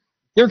Yahweh.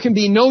 There can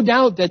be no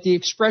doubt that the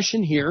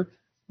expression here,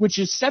 which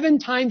is 7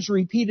 times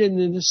repeated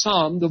in the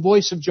psalm, the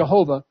voice of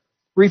Jehovah,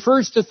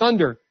 refers to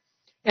thunder.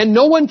 And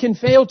no one can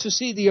fail to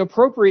see the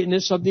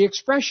appropriateness of the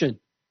expression.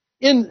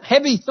 In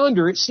heavy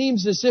thunder, it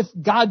seems as if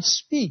God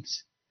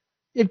speaks.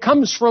 It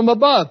comes from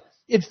above.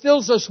 It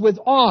fills us with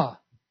awe.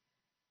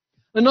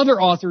 Another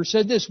author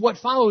said this, what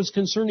follows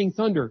concerning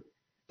thunder,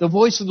 the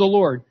voice of the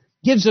Lord,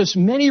 gives us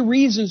many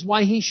reasons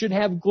why he should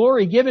have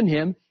glory given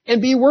him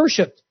and be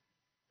worshipped.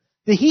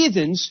 The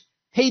heathens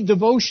paid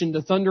devotion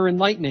to thunder and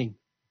lightning,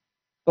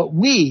 but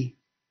we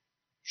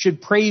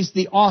should praise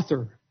the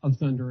author of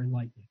thunder and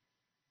lightning.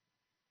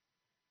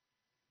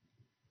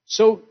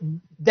 So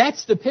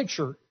that's the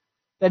picture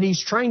that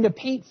he's trying to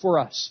paint for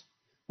us.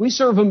 We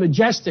serve a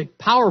majestic,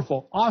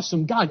 powerful,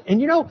 awesome God.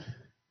 And you know,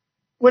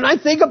 when I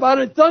think about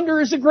it,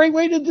 thunder is a great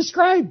way to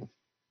describe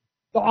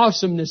the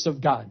awesomeness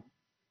of God.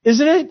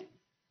 Isn't it?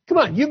 Come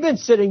on, you've been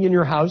sitting in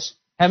your house,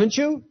 haven't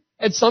you?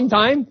 At some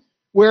time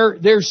where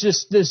there's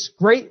just this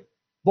great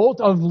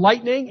bolt of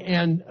lightning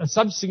and a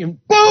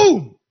subsequent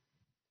boom!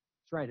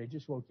 That's right, I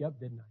just woke you up,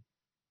 didn't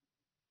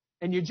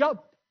I? And you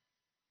jumped.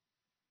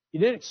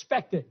 You didn't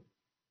expect it.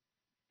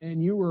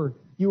 And you were,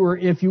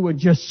 if you would,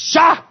 just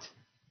shocked.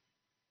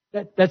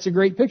 That's a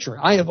great picture.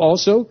 I have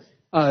also,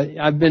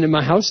 I've been in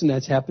my house, and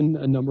that's happened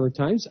a number of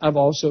times. I've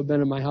also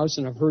been in my house,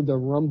 and I've heard the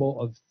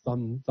rumble of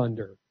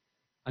thunder.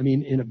 I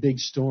mean, in a big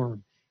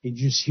storm. You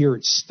just hear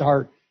it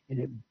start, and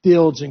it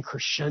builds and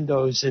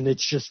crescendos, and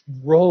it's just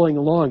rolling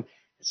along.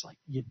 It's like,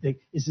 you think,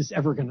 is this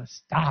ever going to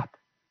stop?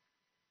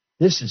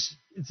 This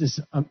is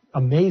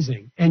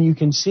amazing. And you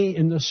can see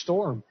in the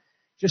storm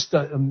just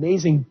the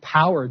amazing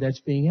power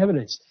that's being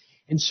evidenced.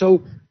 And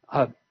so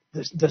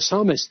the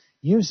psalmist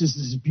uses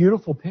this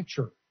beautiful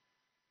picture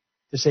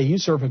to say, you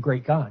serve a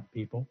great God,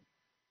 people.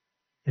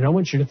 And I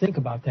want you to think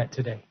about that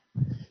today.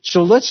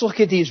 So let's look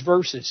at these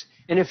verses.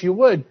 And if you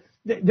would,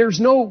 there's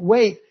no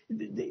way,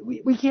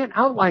 we can't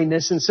outline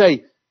this and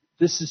say,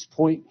 this is the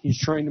point he's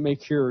trying to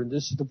make here, and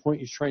this is the point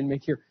he's trying to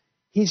make here.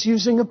 He's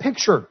using a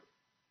picture.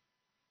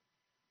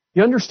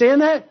 You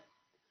understand that?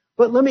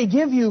 But let me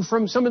give you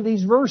from some of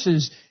these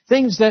verses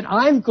things that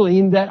I've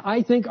gleaned that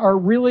I think are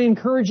really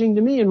encouraging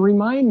to me and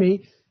remind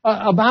me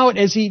about,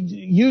 as he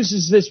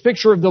uses this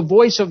picture of the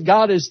voice of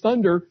God as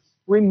thunder,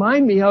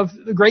 remind me of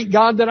the great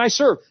God that I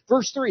serve.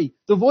 Verse 3,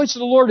 the voice of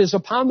the Lord is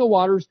upon the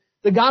waters.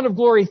 The God of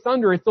glory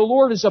thundereth. The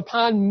Lord is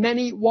upon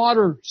many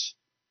waters.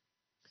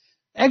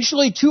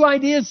 Actually, 2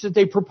 ideas that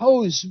they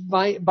propose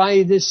by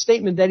this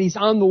statement that he's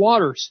on the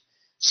waters.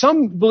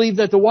 Some believe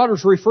that the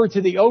waters refer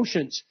to the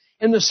oceans.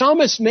 And the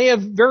psalmist may have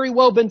very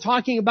well been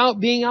talking about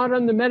being out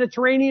on the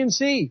Mediterranean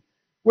Sea,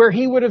 where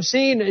he would have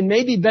seen and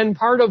maybe been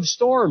part of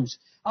storms.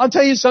 I'll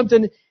tell you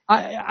something.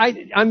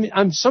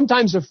 I'm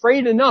sometimes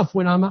afraid enough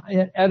when I'm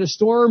at a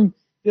storm,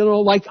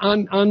 like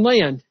on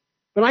land.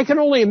 But I can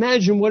only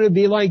imagine what it'd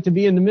be like to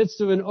be in the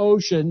midst of an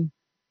ocean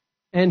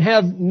and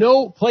have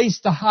no place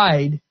to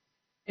hide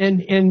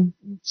and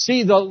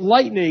see the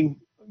lightning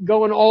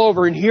going all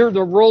over and hear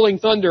the rolling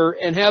thunder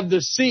and have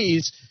the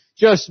seas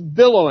just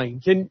billowing.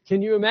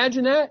 Can you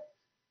imagine that?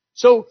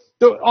 So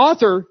the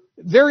author,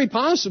 very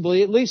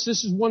possibly, at least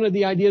this is one of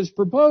the ideas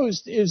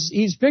proposed, is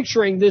he's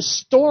picturing this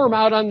storm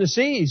out on the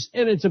seas.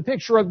 And it's a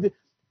picture of,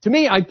 to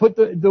me, I put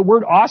the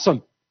word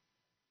awesome.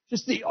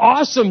 Just the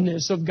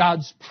awesomeness of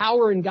God's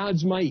power and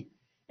God's might.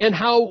 And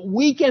how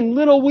weak and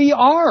little we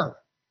are.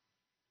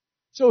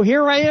 So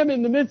here I am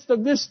in the midst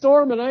of this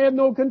storm and I have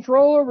no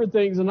control over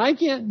things and I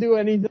can't do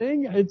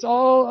anything. It's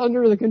all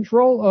under the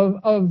control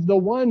of the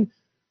one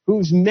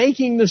who's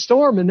making the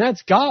storm, and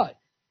that's God.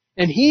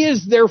 And He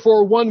is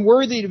therefore one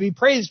worthy to be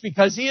praised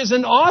because He is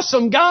an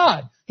awesome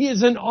God. He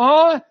is an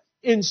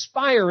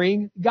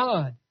awe-inspiring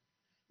God.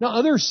 Now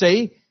others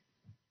say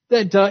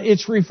that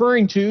it's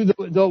referring to,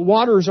 the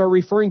waters are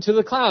referring to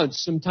the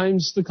clouds.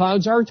 Sometimes the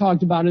clouds are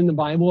talked about in the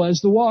Bible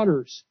as the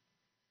waters.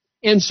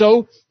 And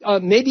so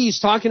maybe he's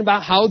talking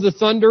about how the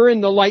thunder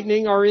and the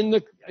lightning are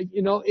in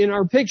in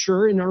our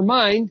picture, in our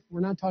mind.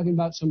 We're not talking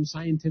about some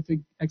scientific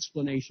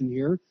explanation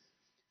here.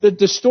 That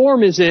the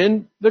storm is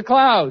in the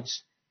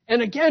clouds.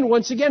 And again,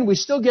 once again, we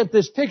still get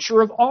this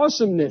picture of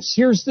awesomeness.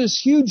 Here's this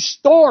huge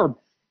storm.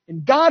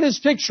 And God is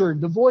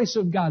pictured, the voice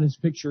of God is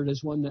pictured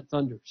as one that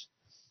thunders.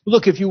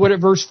 Look, if you would, at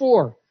verse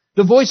 4.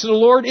 The voice of the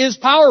Lord is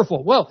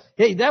powerful. Well,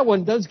 hey, that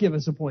one does give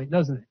us a point,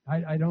 doesn't it?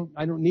 I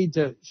don't need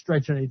to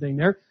stretch anything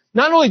there.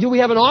 Not only do we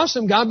have an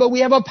awesome God, but we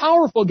have a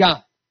powerful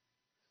God.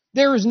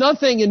 There is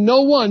nothing and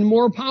no one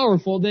more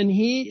powerful than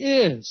He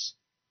is.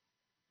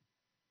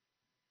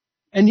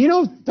 And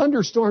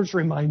thunderstorms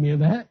remind me of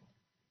that.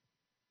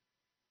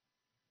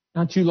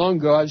 Not too long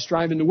ago, I was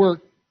driving to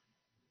work,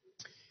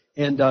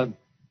 and a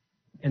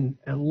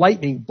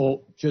lightning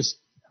bolt just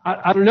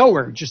out of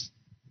nowhere just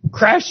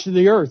crashed to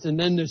the earth, and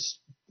then this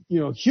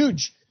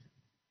huge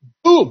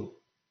boom,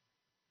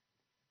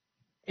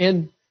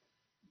 and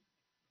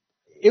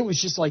it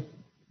was just like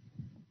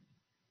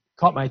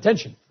caught my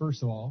attention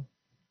first of all,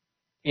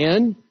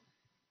 and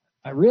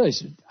I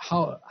realized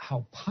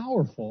how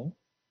powerful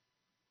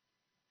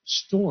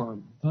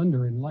storm,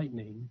 thunder, and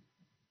lightning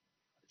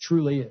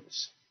truly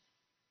is.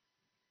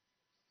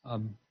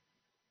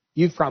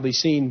 You've probably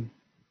seen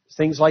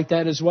things like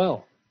that as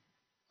well.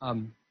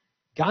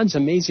 God's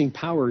amazing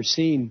power is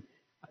seen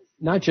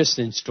not just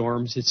in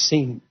storms, it's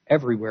seen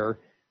everywhere,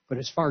 but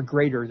it's far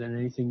greater than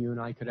anything you and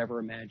I could ever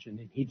imagine,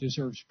 and He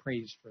deserves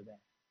praise for that.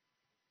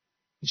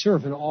 We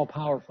serve an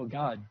all-powerful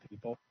God,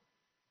 people.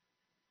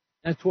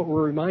 That's what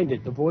we're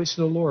reminded. The voice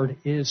of the Lord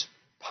is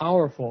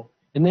powerful.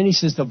 And then He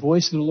says the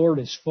voice of the Lord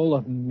is full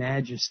of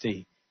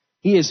majesty.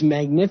 He is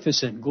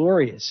magnificent,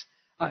 glorious.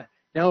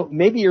 Now,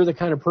 maybe you're the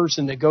kind of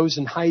person that goes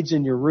and hides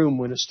in your room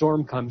when a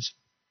storm comes.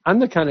 I'm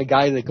the kind of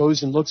guy that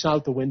goes and looks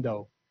out the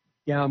window.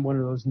 Yeah, I'm one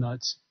of those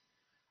nuts.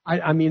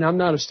 I mean, I'm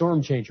not a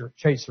storm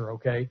chaser,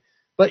 okay?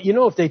 But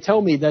if they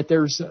tell me that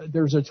there's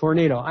a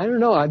tornado, I don't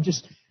know.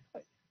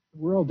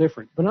 We're all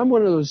different. But I'm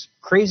one of those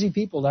crazy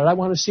people that I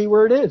want to see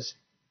where it is.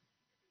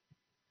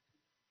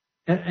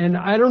 And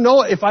I don't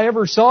know if I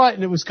ever saw it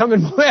and it was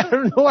coming my way. I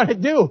don't know what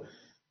I'd do.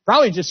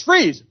 Probably just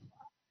freeze.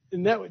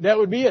 And that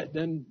would be it.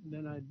 Then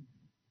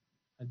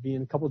I'd be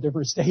in a couple of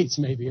different states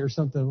maybe or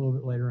something a little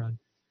bit later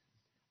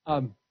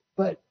on.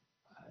 But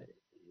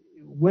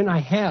when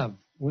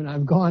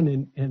I've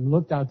gone and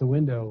looked out the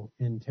window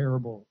in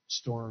terrible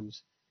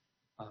storms,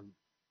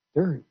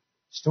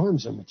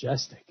 storms are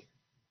majestic.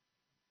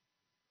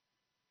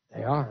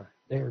 They are.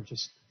 They're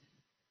just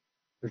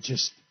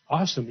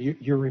awesome.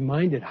 You're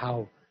reminded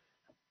how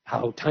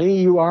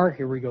tiny you are.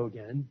 Here we go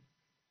again.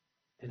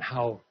 And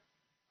how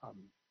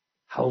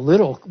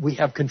little we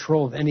have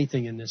control of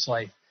anything in this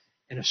life.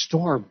 And a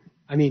storm,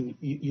 I mean,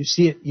 you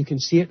see it, you can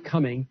see it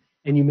coming,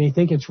 and you may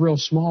think it's real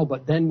small,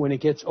 but then when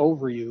it gets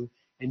over you,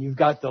 and you've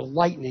got the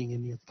lightning,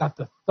 and you've got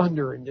the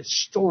thunder, and the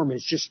storm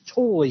is just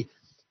totally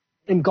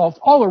engulfed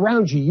all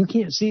around you. You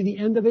can't see the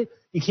end of it.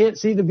 You can't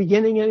see the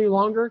beginning any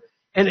longer.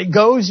 And it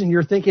goes, and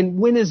you're thinking,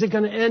 when is it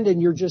going to end?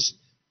 And you're just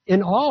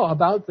in awe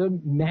about the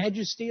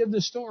majesty of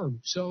the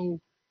storm. So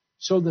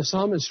the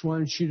psalmist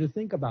wants you to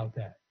think about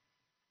that.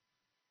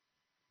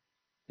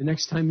 The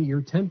next time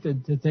you're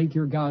tempted to think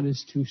your God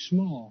is too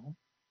small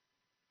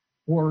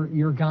or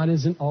your God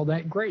isn't all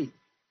that great,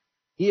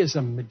 He is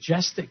a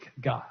majestic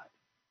God.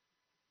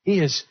 He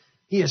is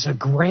a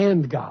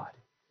grand God.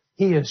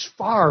 He is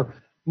far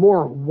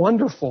more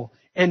wonderful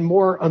and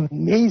more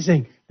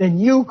amazing than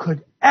you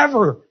could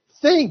ever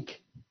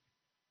think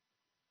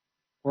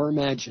or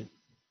imagine.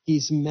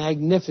 He's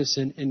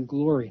magnificent and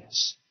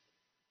glorious.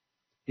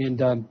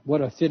 And what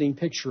a fitting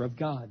picture of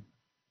God.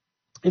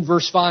 In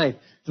verse 5,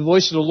 the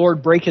voice of the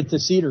Lord breaketh the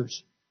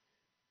cedars.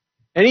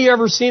 Any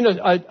ever seen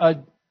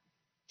a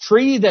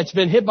tree that's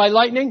been hit by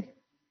lightning?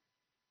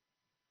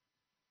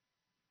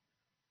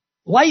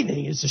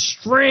 Lightning is a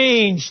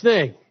strange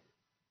thing.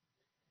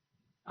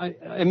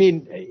 I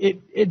mean,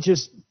 it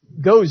just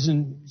goes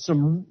and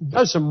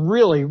does some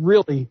really,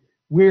 really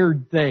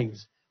weird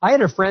things. I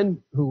had a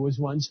friend who was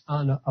once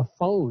on a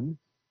phone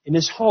in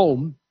his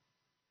home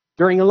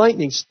during a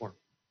lightning storm.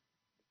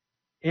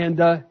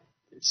 And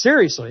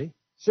seriously,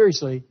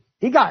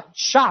 he got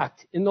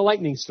shocked in the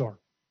lightning storm.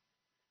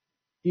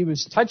 He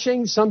was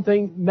touching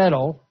something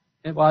metal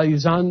and while he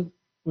was on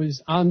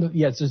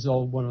it's his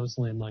old one of those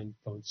landline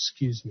phones,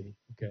 excuse me,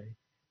 okay.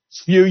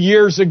 It's a few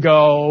years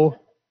ago,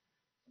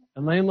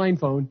 a landline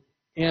phone,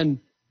 and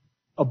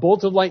a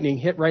bolt of lightning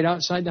hit right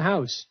outside the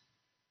house.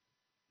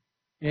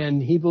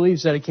 And he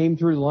believes that it came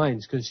through the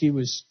lines because he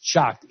was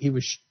shocked. He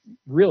was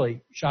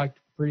really shocked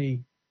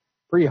pretty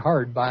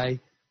hard by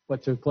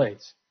what took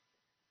place.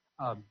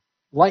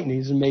 Lightning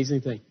is an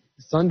amazing thing.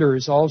 Thunder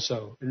is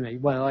also,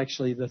 well,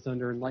 actually the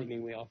thunder and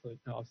lightning we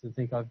often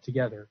think of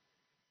together,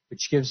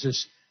 which gives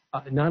us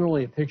not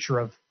only a picture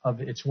of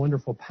its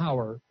wonderful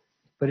power,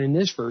 but in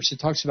this verse it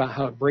talks about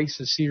how it breaks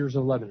the cedars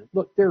of Lebanon.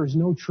 Look, there is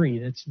no tree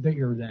that's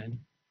bigger than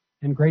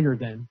and greater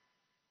than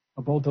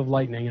a bolt of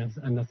lightning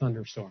and a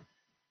thunderstorm.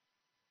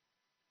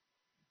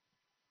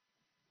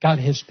 God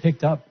has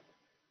picked up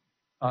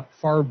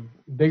far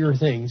bigger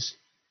things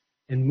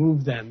and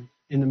moved them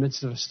in the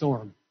midst of a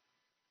storm.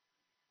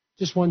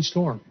 Just one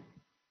storm.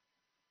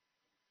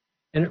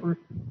 And it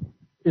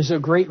is a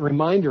great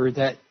reminder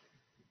that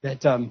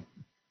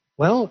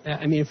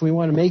if we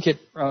want to make it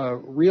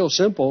real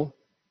simple,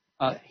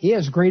 he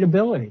has great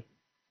ability.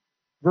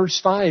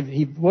 Verse 5,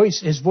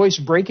 his voice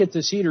breaketh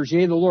the cedars.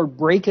 Yea, the Lord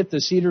breaketh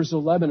the cedars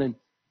of Lebanon.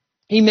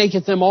 He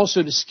maketh them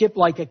also to skip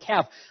like a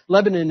calf.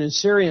 Lebanon and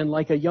Syrian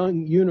like a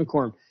young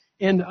unicorn.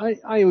 And I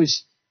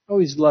always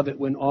love it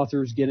when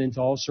authors get into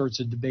all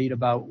sorts of debate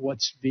about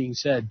what's being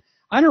said.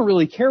 I don't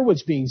really care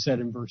what's being said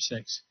in verse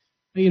 6.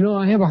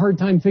 I have a hard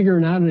time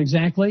figuring out it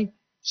exactly.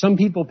 Some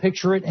people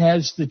picture it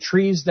as the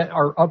trees that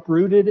are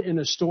uprooted in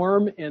a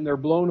storm and they're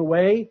blown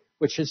away,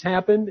 which has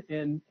happened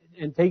and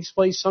takes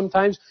place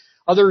sometimes.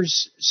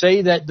 Others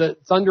say that the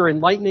thunder and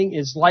lightning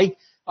is like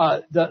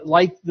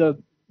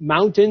the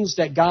mountains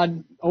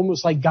that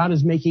almost like God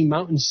is making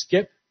mountains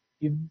skip.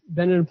 You've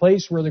been in a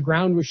place where the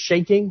ground was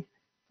shaking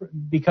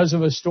because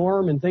of a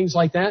storm and things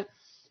like that.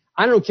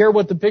 I don't care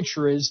what the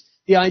picture is.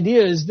 The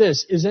idea is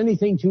this: is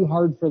anything too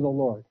hard for the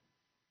Lord?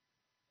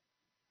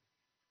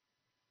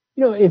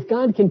 If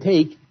God can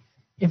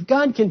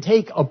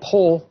take a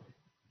pole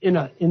in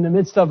the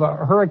midst of a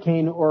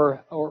hurricane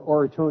or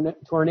a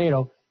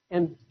tornado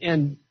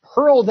and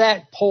hurl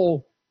that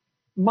pole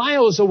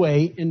miles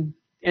away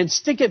and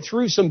stick it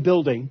through some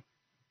building,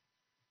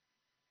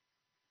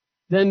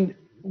 then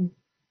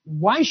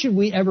why should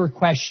we ever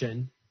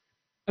question?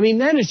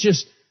 That is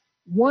just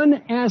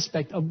one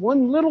aspect of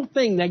one little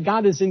thing that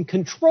God is in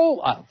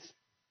control of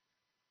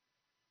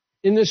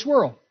in this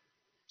world.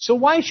 So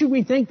why should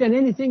we think that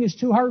anything is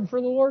too hard for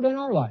the Lord in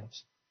our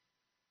lives?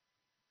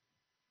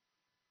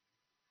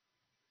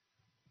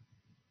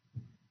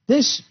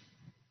 This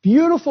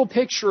beautiful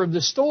picture of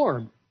the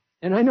storm,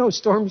 and I know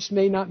storms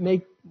may not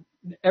make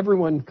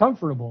everyone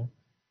comfortable,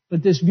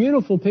 but this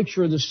beautiful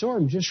picture of the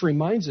storm just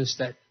reminds us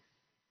that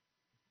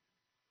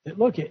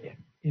look,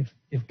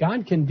 if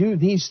God can do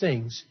these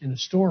things in a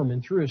storm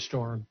and through a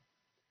storm,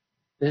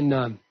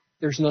 then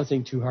there's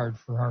nothing too hard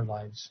for our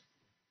lives,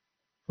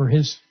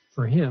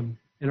 for Him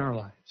in our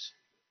lives.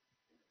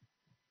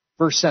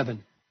 Verse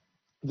 7,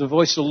 the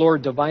voice of the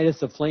Lord divideth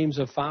the flames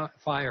of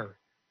fire.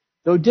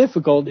 Though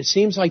difficult, it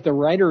seems like the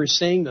writer is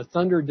saying the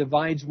thunder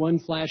divides one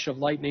flash of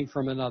lightning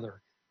from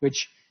another,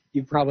 which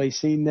you've probably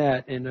seen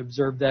that and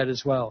observed that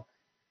as well.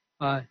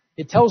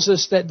 It tells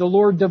us that the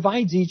Lord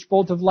divides each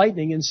bolt of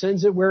lightning and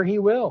sends it where He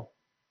will.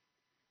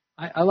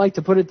 I like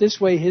to put it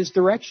this way: His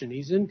direction.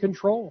 He's in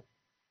control.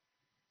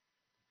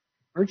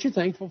 Aren't you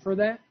thankful for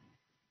that?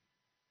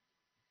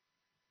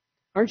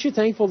 Aren't you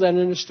thankful that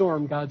in a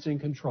storm, God's in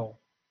control?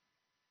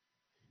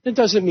 It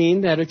doesn't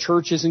mean that a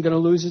church isn't going to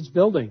lose its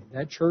building.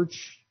 That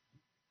church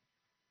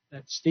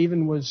that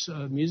Stephen was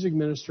a music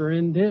minister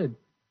in did.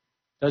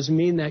 Doesn't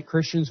mean that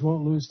Christians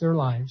won't lose their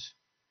lives.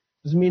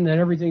 Doesn't mean that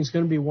everything's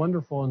going to be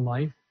wonderful in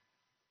life.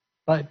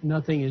 But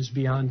nothing is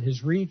beyond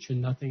His reach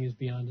and nothing is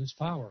beyond His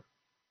power.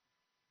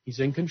 He's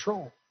in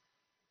control.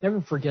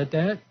 Never forget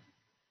that.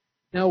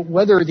 Now,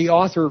 whether the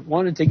author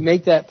wanted to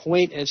make that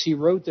point as he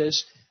wrote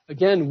this,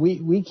 again,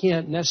 we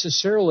can't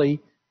necessarily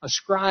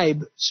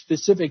ascribe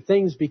specific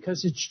things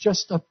because it's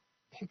just a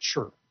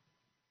picture.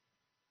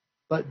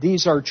 But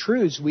these are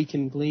truths we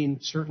can glean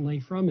certainly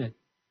from it.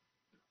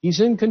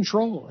 He's in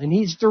control and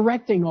He's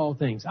directing all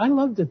things. I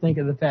love to think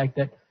of the fact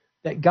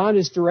that God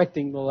is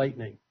directing the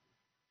lightning.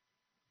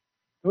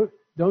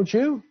 Don't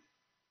you?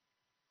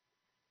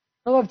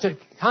 I love to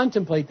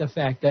contemplate the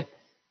fact that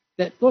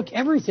look,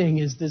 everything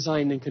is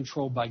designed and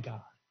controlled by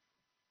God.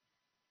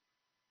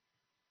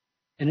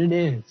 And it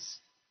is.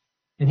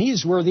 And He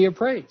is worthy of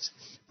praise.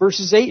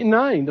 Verses 8 and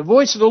 9. The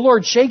voice of the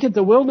Lord shaketh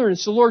the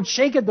wilderness. The Lord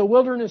shaketh the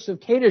wilderness of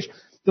Kadesh.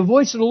 The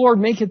voice of the Lord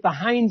maketh the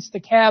hinds to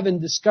calve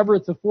and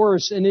discovereth the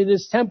forest, and in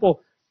his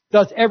temple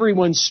doth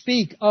everyone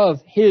speak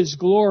of his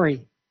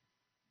glory.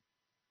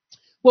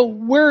 Well,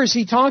 where is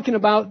he talking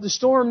about the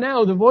storm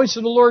now? The voice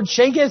of the Lord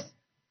shaketh?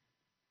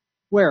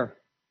 Where?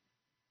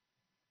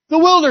 The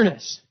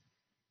wilderness.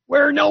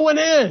 Where no one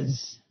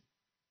is.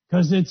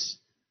 Because it's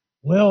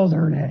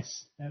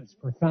wilderness. That's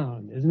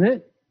profound, isn't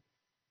it?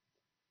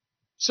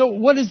 So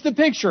what is the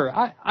picture?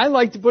 I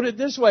like to put it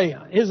this way.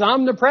 His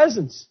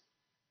omnipresence.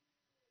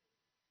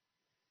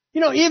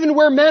 You know, even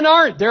where men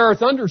aren't, there are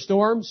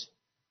thunderstorms.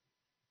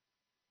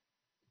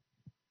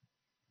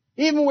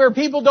 Even where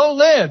people don't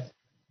live,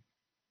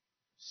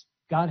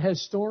 God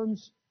has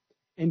storms,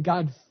 and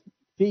God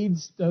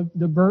feeds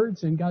the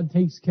birds, and God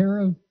takes care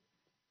of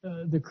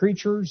the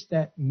creatures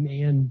that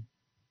man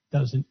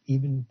doesn't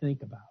even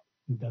think about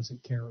and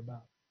doesn't care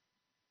about.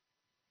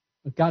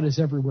 But God is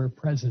everywhere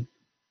present.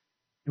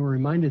 And we're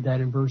reminded that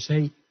in verse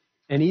 8.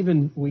 And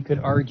even we could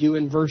argue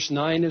in verse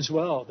 9 as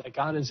well, that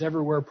God is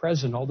everywhere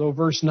present. Although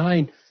verse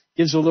 9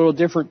 gives a little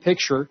different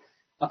picture.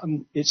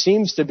 It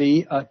seems to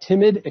be a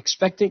timid,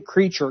 expectant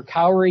creature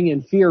cowering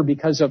in fear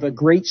because of a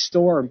great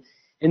storm.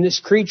 And this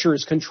creature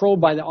is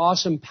controlled by the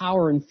awesome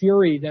power and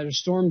fury that a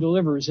storm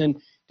delivers,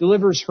 and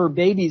delivers her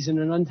babies in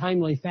an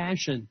untimely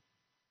fashion.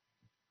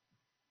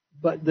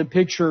 But the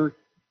picture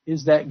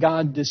is that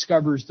God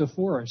discovers the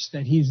forest,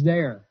 that He's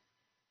there.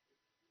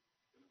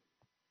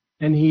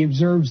 And He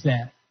observes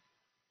that.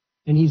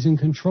 And He's in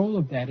control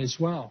of that as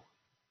well.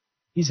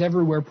 He's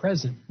everywhere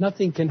present.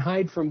 Nothing can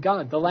hide from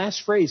God. The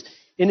last phrase,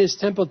 in His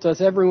temple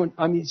doth everyone,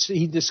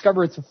 He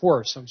discovereth the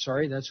forest. I'm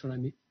sorry, that's what I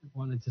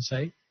wanted to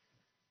say.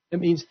 It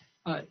means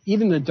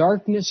even the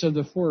darkness of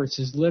the forest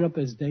is lit up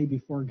as day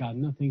before God.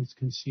 Nothing's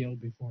concealed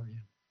before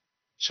Him.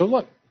 So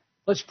look,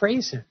 let's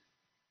praise Him.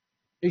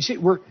 You see,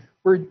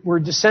 we're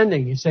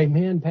descending. You say,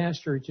 man,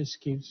 Pastor, it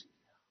just keeps...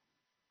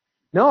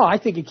 No, I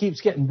think it keeps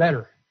getting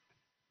better.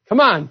 Come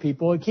on,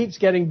 people, it keeps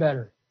getting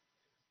better.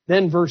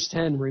 Then verse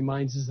 10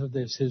 reminds us of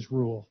this, His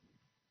rule.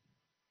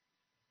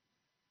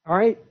 All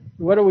right,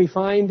 what do we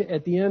find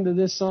at the end of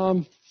this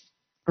psalm?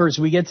 Or as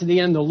we get to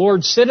the end, the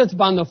Lord sitteth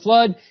upon the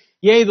flood.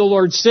 Yea, the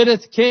Lord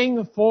sitteth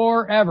king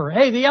forever.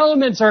 Hey, the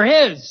elements are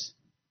His.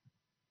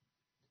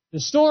 The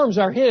storms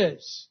are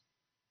His.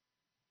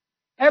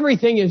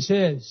 Everything is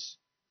His.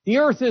 The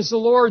earth is the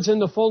Lord's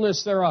and the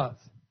fullness thereof.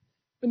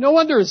 But no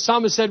wonder the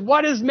psalmist said,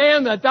 what is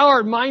man that thou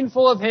art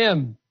mindful of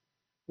him?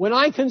 When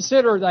I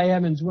consider thy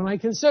heavens, when I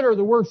consider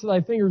the works of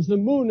thy fingers, the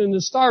moon and the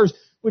stars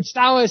which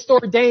thou hast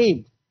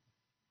ordained.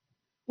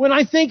 When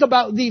I think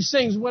about these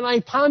things, when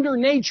I ponder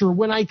nature,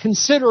 when I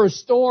consider a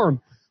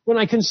storm, when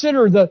I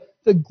consider the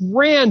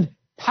grand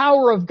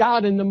power of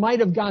God and the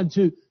might of God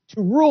to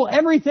rule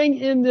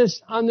everything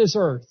on this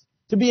earth,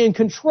 to be in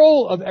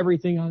control of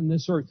everything on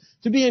this earth,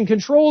 to be in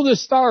control of the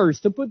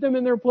stars, to put them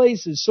in their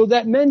places so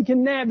that men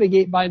can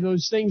navigate by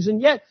those things, and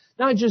yet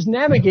not just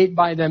navigate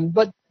by them,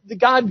 but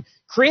God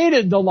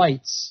created the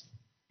lights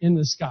in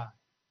the sky,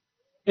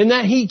 and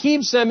that He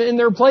keeps them in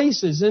their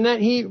places, and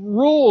that He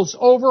rules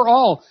over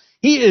all.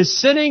 He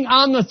is sitting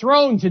on the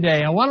throne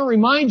today. I want to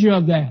remind you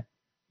of that.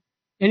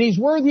 And He's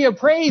worthy of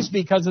praise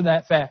because of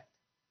that fact.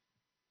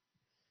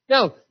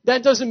 Now,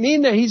 that doesn't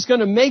mean that He's going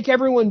to make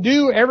everyone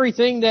do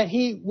everything that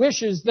He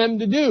wishes them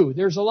to do.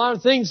 There's a lot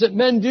of things that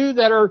men do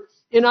that are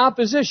in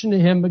opposition to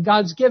Him, but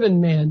God's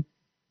given man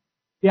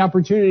the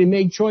opportunity to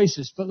make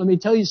choices. But let me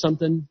tell you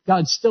something,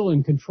 God's still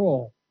in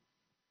control.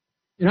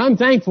 And I'm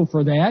thankful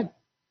for that.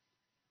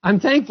 I'm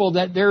thankful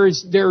that there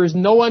is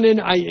no one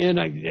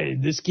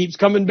this keeps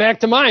coming back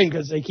to mind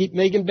because they keep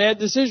making bad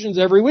decisions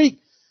every week.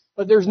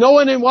 But there's no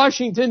one in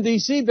Washington,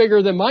 D.C.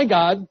 bigger than my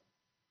God.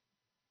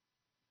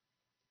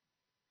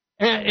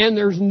 And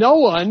there's no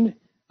one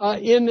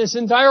in this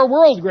entire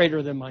world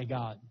greater than my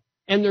God.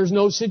 And there's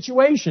no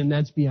situation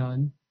that's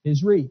beyond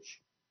His reach.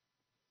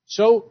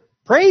 So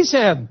praise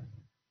Him.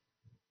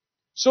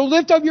 So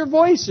lift up your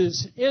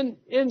voices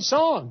in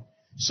song.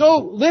 So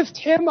lift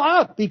Him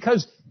up,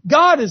 because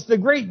God is the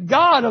great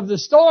God of the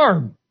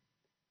storm.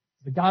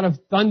 The God of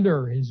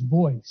thunder, His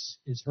voice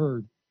is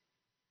heard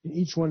in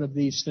each one of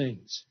these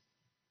things.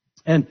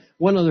 And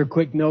one other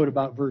quick note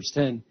about verse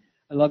 10.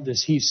 I love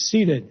this. He's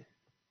seated.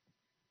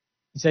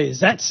 You say,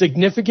 is that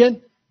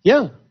significant?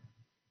 Yeah.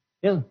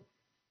 Yeah.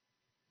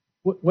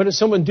 What does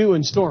someone do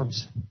in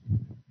storms?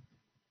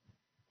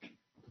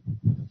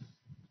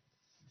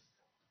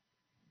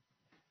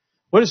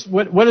 What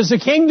does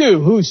the king do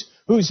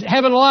who's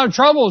having a lot of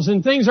troubles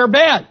and things are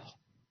bad?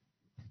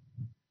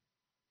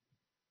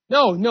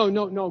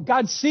 No.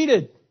 God's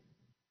seated.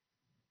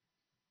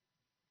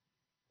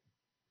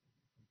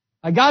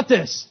 I got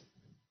this.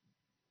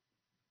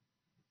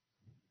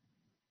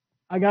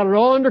 I got it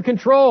all under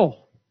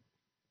control.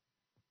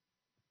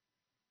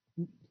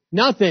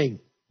 Nothing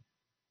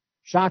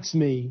shocks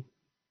me.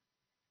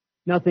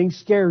 Nothing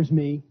scares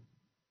me.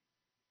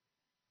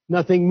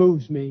 Nothing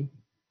moves me.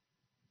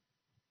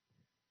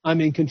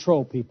 I'm in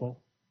control, people.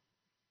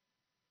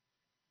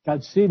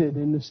 God's seated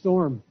in the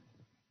storm.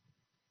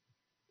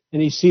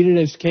 And He's seated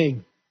as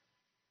king.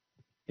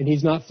 And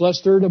he's not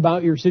flustered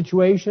about your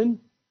situation.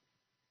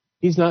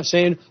 He's not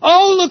saying,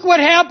 oh, look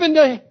what happened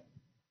to...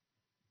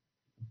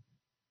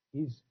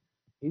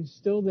 He's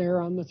still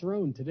there on the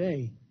throne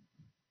today.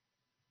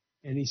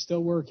 And he's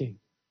still working.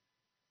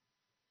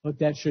 Look,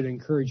 that should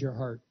encourage your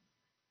heart.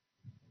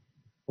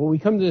 When we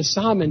come to the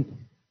psalm, and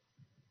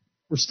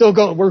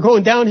we're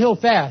going downhill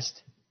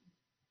fast.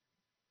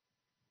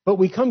 But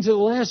we come to the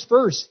last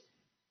verse,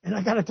 and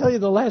I got to tell you,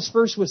 the last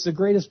verse was the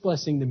greatest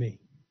blessing to me.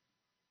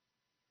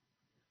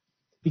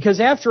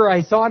 Because after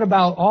I thought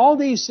about all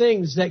these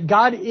things that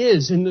God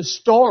is in the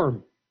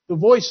storm, the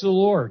voice of the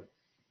Lord,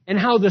 and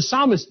how the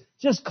psalmist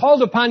just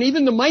called upon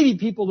even the mighty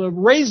people to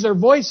raise their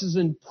voices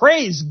and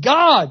praise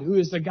God, who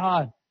is the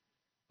God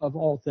of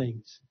all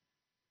things.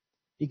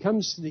 He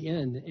comes to the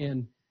end,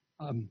 and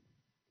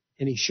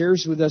he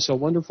shares with us a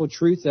wonderful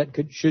truth that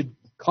should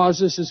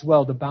cause us as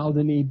well to bow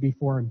the knee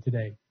before Him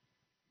today.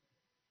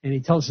 And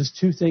He tells us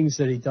two things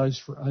that He does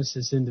for us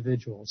as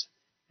individuals.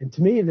 And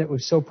to me, that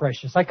was so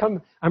precious.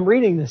 I'm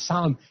reading this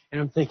psalm,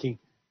 and I'm thinking,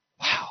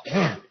 wow,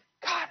 man,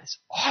 God is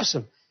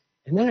awesome.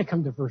 And then I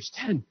come to verse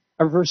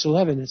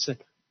 11,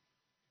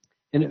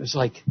 and it was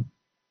like,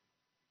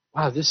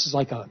 wow, this is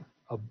like a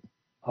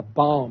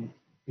balm,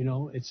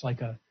 it's like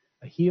a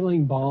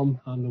healing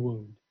balm on the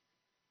wound.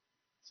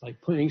 It's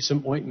like putting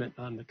some ointment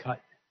on the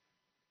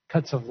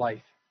cuts of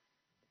life.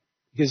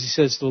 Because He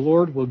says, the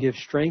Lord will give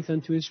strength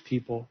unto His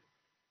people.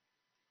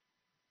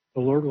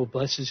 The Lord will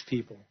bless His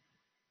people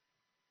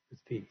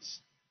with peace.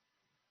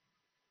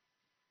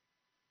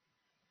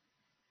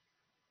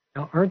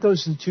 Now, aren't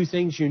those the two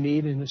things you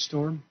need in a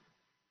storm?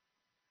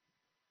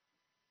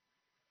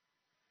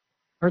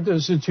 Aren't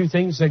those the two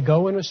things that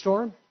go in a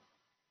storm?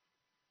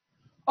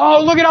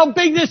 Oh, look at how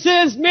big this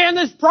is. Man,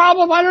 this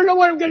problem, I don't know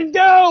what I'm going to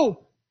do.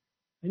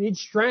 I need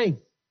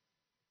strength.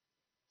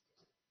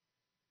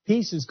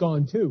 Peace is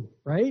gone too,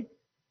 right?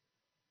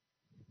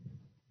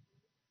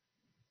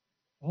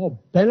 Oh,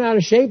 bent out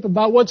of shape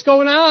about what's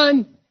going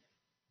on.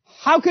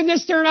 How can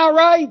this turn out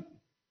right?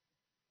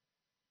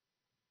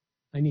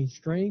 I need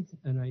strength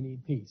and I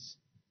need peace.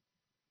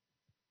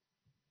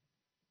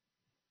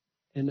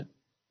 And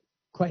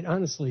quite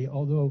honestly,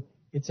 although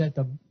it's at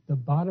the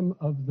bottom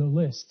of the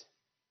list,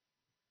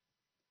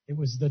 it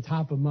was the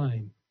top of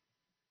mine.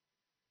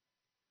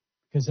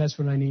 Because that's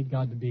what I need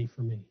God to be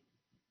for me.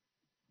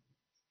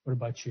 What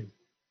about you?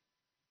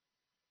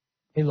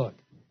 Hey, look,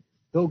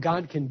 though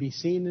God can be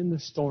seen in the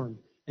storm,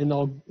 and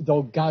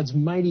though God's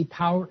mighty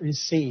power is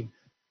seen,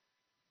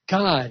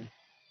 God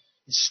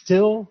is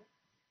still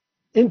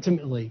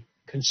intimately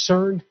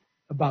concerned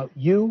about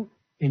you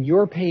and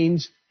your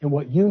pains and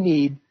what you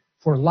need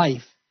for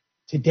life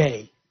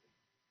today.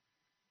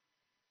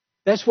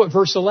 That's what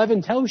verse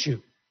 11 tells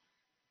you.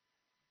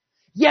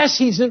 Yes,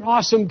 He's an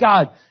awesome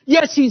God.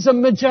 Yes, He's a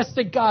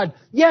majestic God.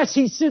 Yes,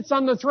 He sits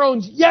on the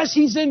thrones. Yes,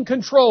 He's in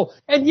control.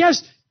 And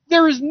yes,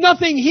 there is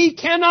nothing He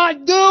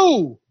cannot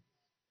do.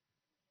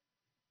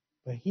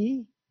 But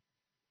He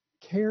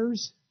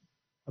cares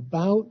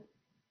about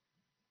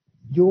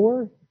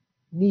your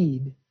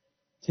need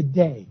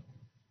today.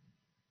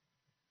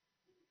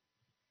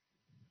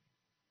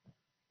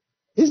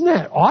 Isn't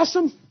that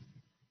awesome?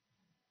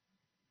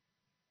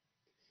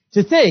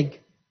 To think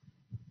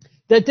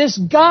that this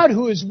God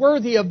who is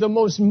worthy of the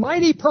most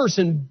mighty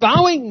person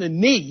bowing the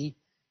knee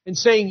and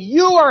saying,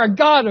 you are a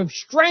God of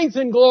strength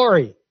and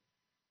glory,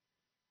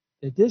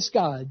 that this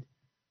God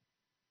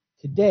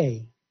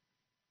today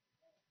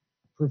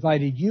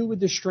provided you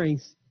with the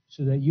strength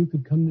so that you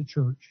could come to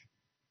church,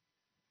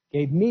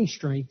 gave me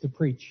strength to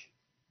preach,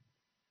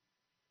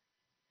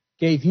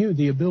 gave you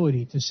the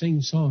ability to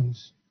sing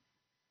songs,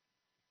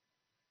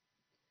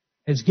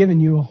 has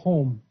given you a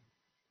home,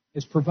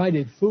 has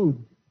provided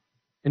food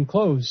and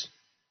clothes.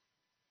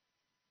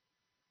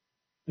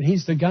 But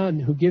He's the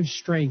God who gives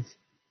strength,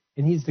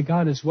 and He's the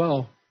God as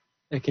well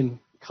that can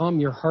calm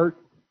your heart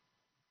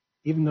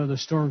even though the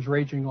storm's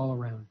raging all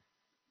around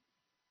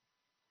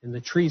and the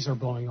trees are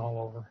blowing all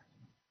over.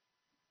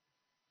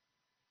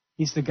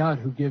 He's the God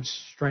who gives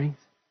strength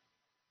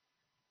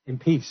and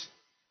peace.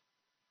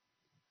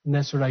 And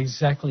that's what I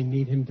exactly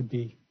need Him to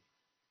be.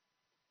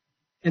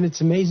 And it's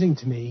amazing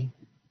to me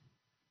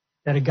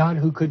that a God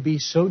who could be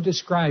so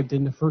described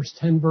in the first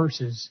 10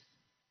 verses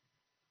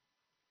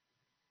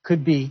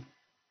could be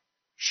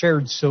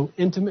shared so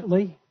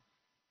intimately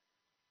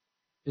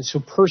and so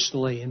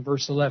personally in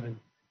verse 11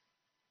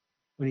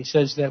 when He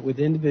says that with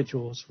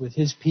individuals, with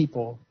His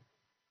people,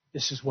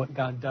 this is what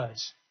God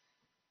does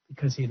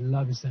because He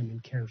loves them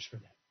and cares for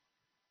them.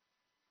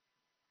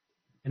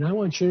 And I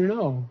want you to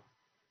know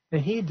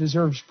that He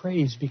deserves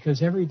praise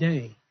because every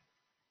day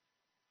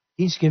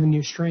He's given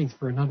you strength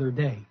for another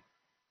day.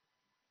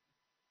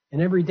 And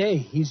every day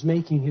He's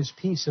making His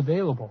peace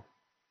available.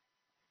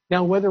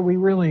 Now, whether we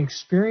really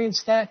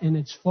experience that in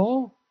its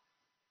full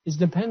is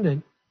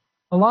dependent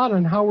a lot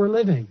on how we're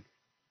living.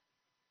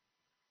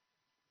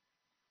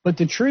 But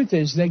the truth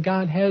is that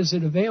God has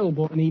it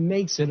available and He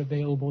makes it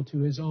available to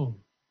His own.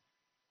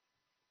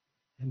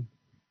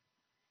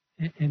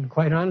 And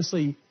quite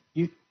honestly,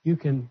 you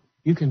can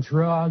You can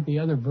throw out the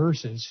other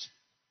verses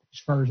as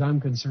far as I'm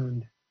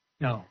concerned.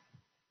 No.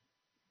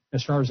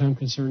 As far as I'm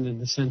concerned, in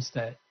the sense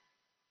that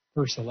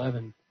verse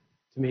 11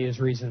 to me is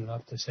reason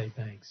enough to say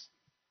thanks.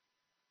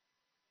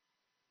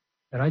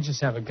 That I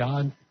just have a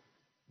God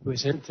who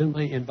is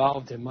intimately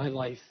involved in my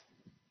life,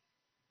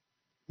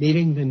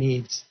 meeting the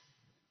needs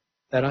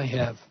that I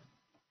have.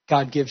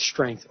 God gives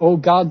strength. O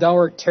God, thou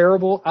art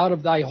terrible out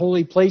of thy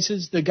holy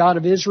places. The God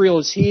of Israel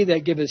is he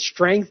that giveth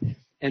strength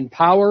and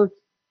power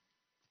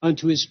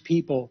unto his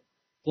people.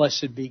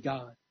 Blessed be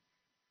God.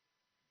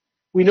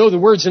 We know the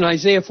words in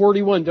Isaiah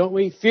 41, don't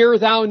we? Fear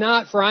thou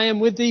not, for I am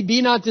with thee.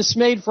 Be not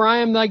dismayed, for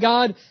I am thy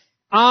God.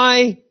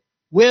 I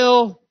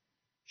will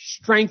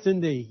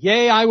strengthen thee.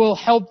 Yea, I will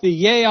help thee.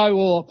 Yea, I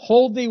will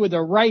uphold thee with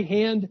the right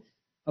hand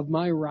of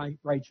my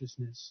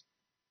righteousness.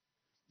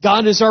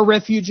 God is our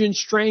refuge and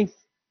strength,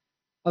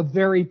 a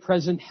very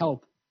present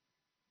help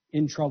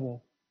in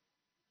trouble.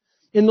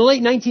 In the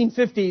late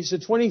 1950s, a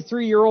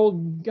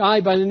 23-year-old guy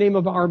by the name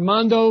of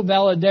Armando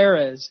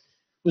Valladares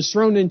was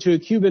thrown into a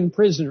Cuban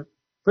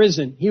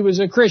prison. He was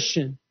a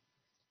Christian.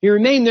 He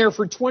remained there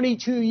for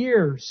 22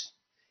 years.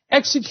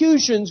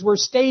 Executions were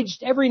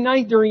staged every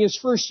night during his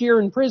first year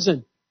in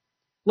prison.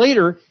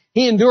 Later,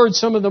 he endured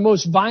some of the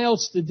most vile,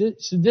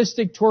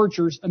 sadistic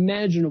tortures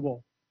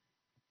imaginable.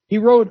 He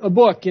wrote a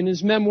book in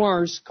his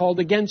memoirs called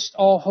Against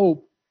All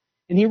Hope.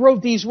 And he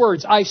wrote these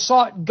words, I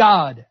sought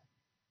God.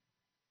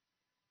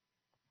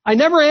 I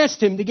never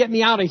asked him to get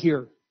me out of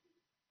here.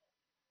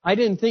 I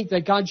didn't think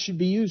that God should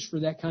be used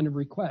for that kind of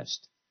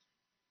request.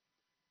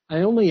 I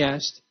only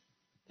asked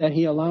that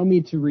he allow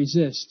me to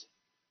resist,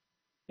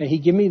 that he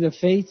give me the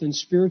faith and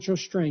spiritual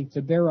strength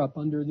to bear up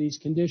under these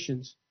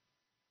conditions.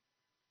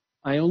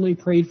 I only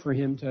prayed for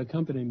him to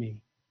accompany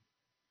me.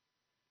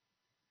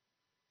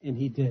 And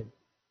he did.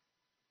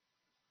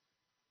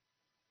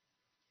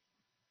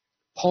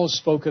 Paul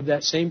spoke of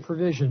that same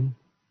provision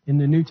in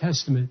the New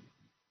Testament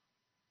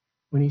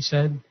when he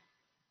said,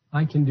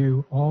 I can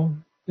do all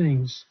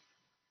things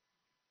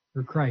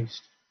through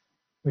Christ,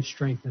 which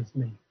strengtheneth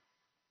me.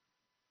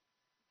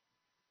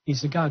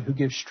 He's the God who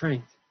gives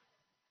strength.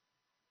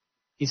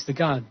 He's the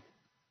God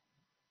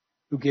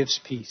who gives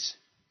peace.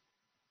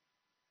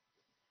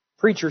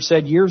 A preacher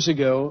said years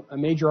ago, a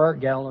major art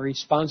gallery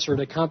sponsored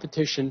a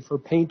competition for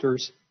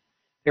painters.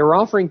 They were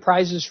offering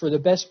prizes for the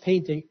best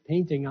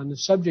painting on the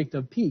subject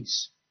of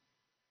peace.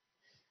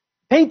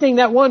 Painting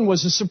that won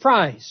was a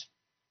surprise.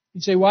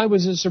 You'd say, why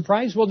was it a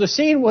surprise? Well, the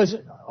scene was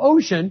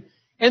ocean,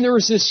 and there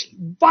was this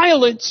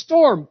violent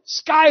storm.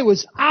 Sky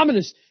was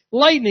ominous.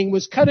 Lightning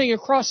was cutting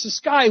across the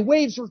sky.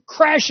 Waves were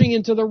crashing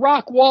into the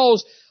rock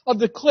walls of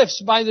the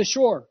cliffs by the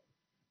shore.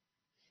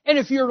 And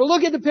if you were to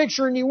look at the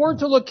picture and you weren't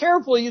to look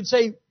carefully, you'd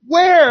say,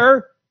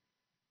 where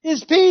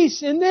is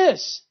peace in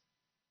this?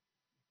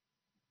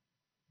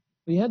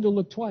 But you had to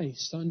look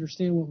twice to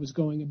understand what was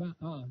going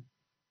on.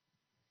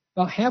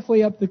 About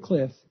halfway up the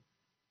cliff,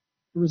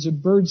 there was a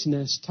bird's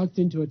nest tucked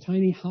into a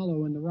tiny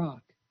hollow in the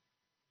rock.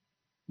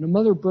 And a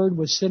mother bird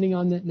was sitting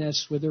on that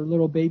nest with her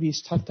little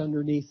babies tucked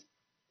underneath,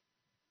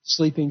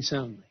 sleeping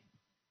soundly,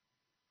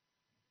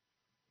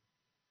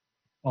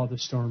 while the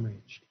storm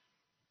raged.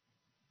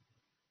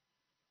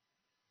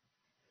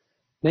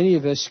 Many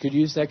of us could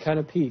use that kind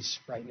of peace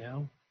right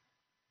now.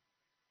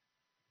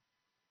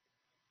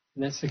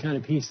 And that's the kind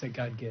of peace that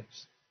God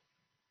gives.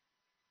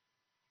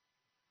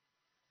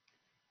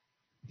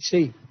 You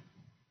see,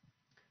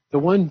 the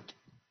one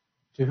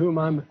to whom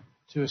I'm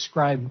to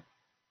ascribe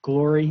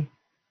glory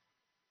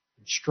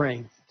and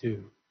strength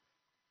to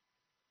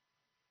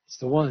is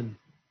the one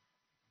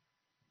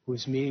who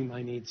is meeting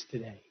my needs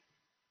today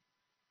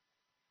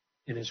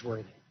and is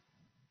worthy.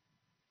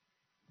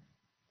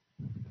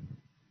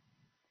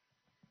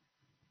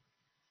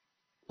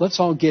 Let's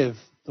all give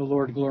the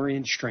Lord glory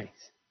and strength.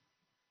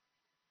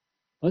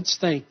 Let's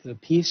thank the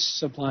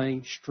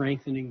peace-supplying,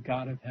 strengthening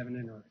God of heaven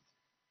and earth.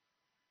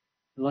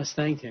 And let's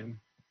thank Him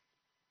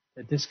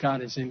that this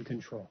God is in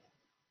control.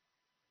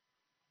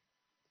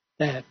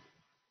 That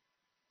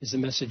is the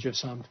message of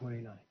Psalm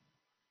 29.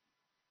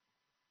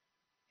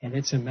 And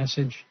it's a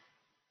message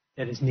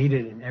that is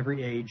needed in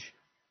every age,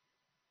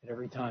 at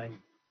every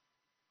time,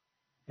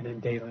 and in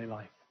daily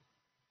life.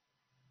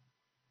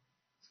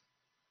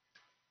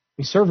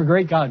 We serve a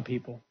great God,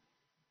 people.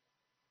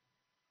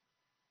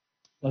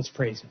 Let's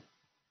praise Him.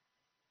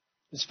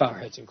 Let's bow our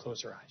heads and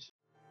close our eyes.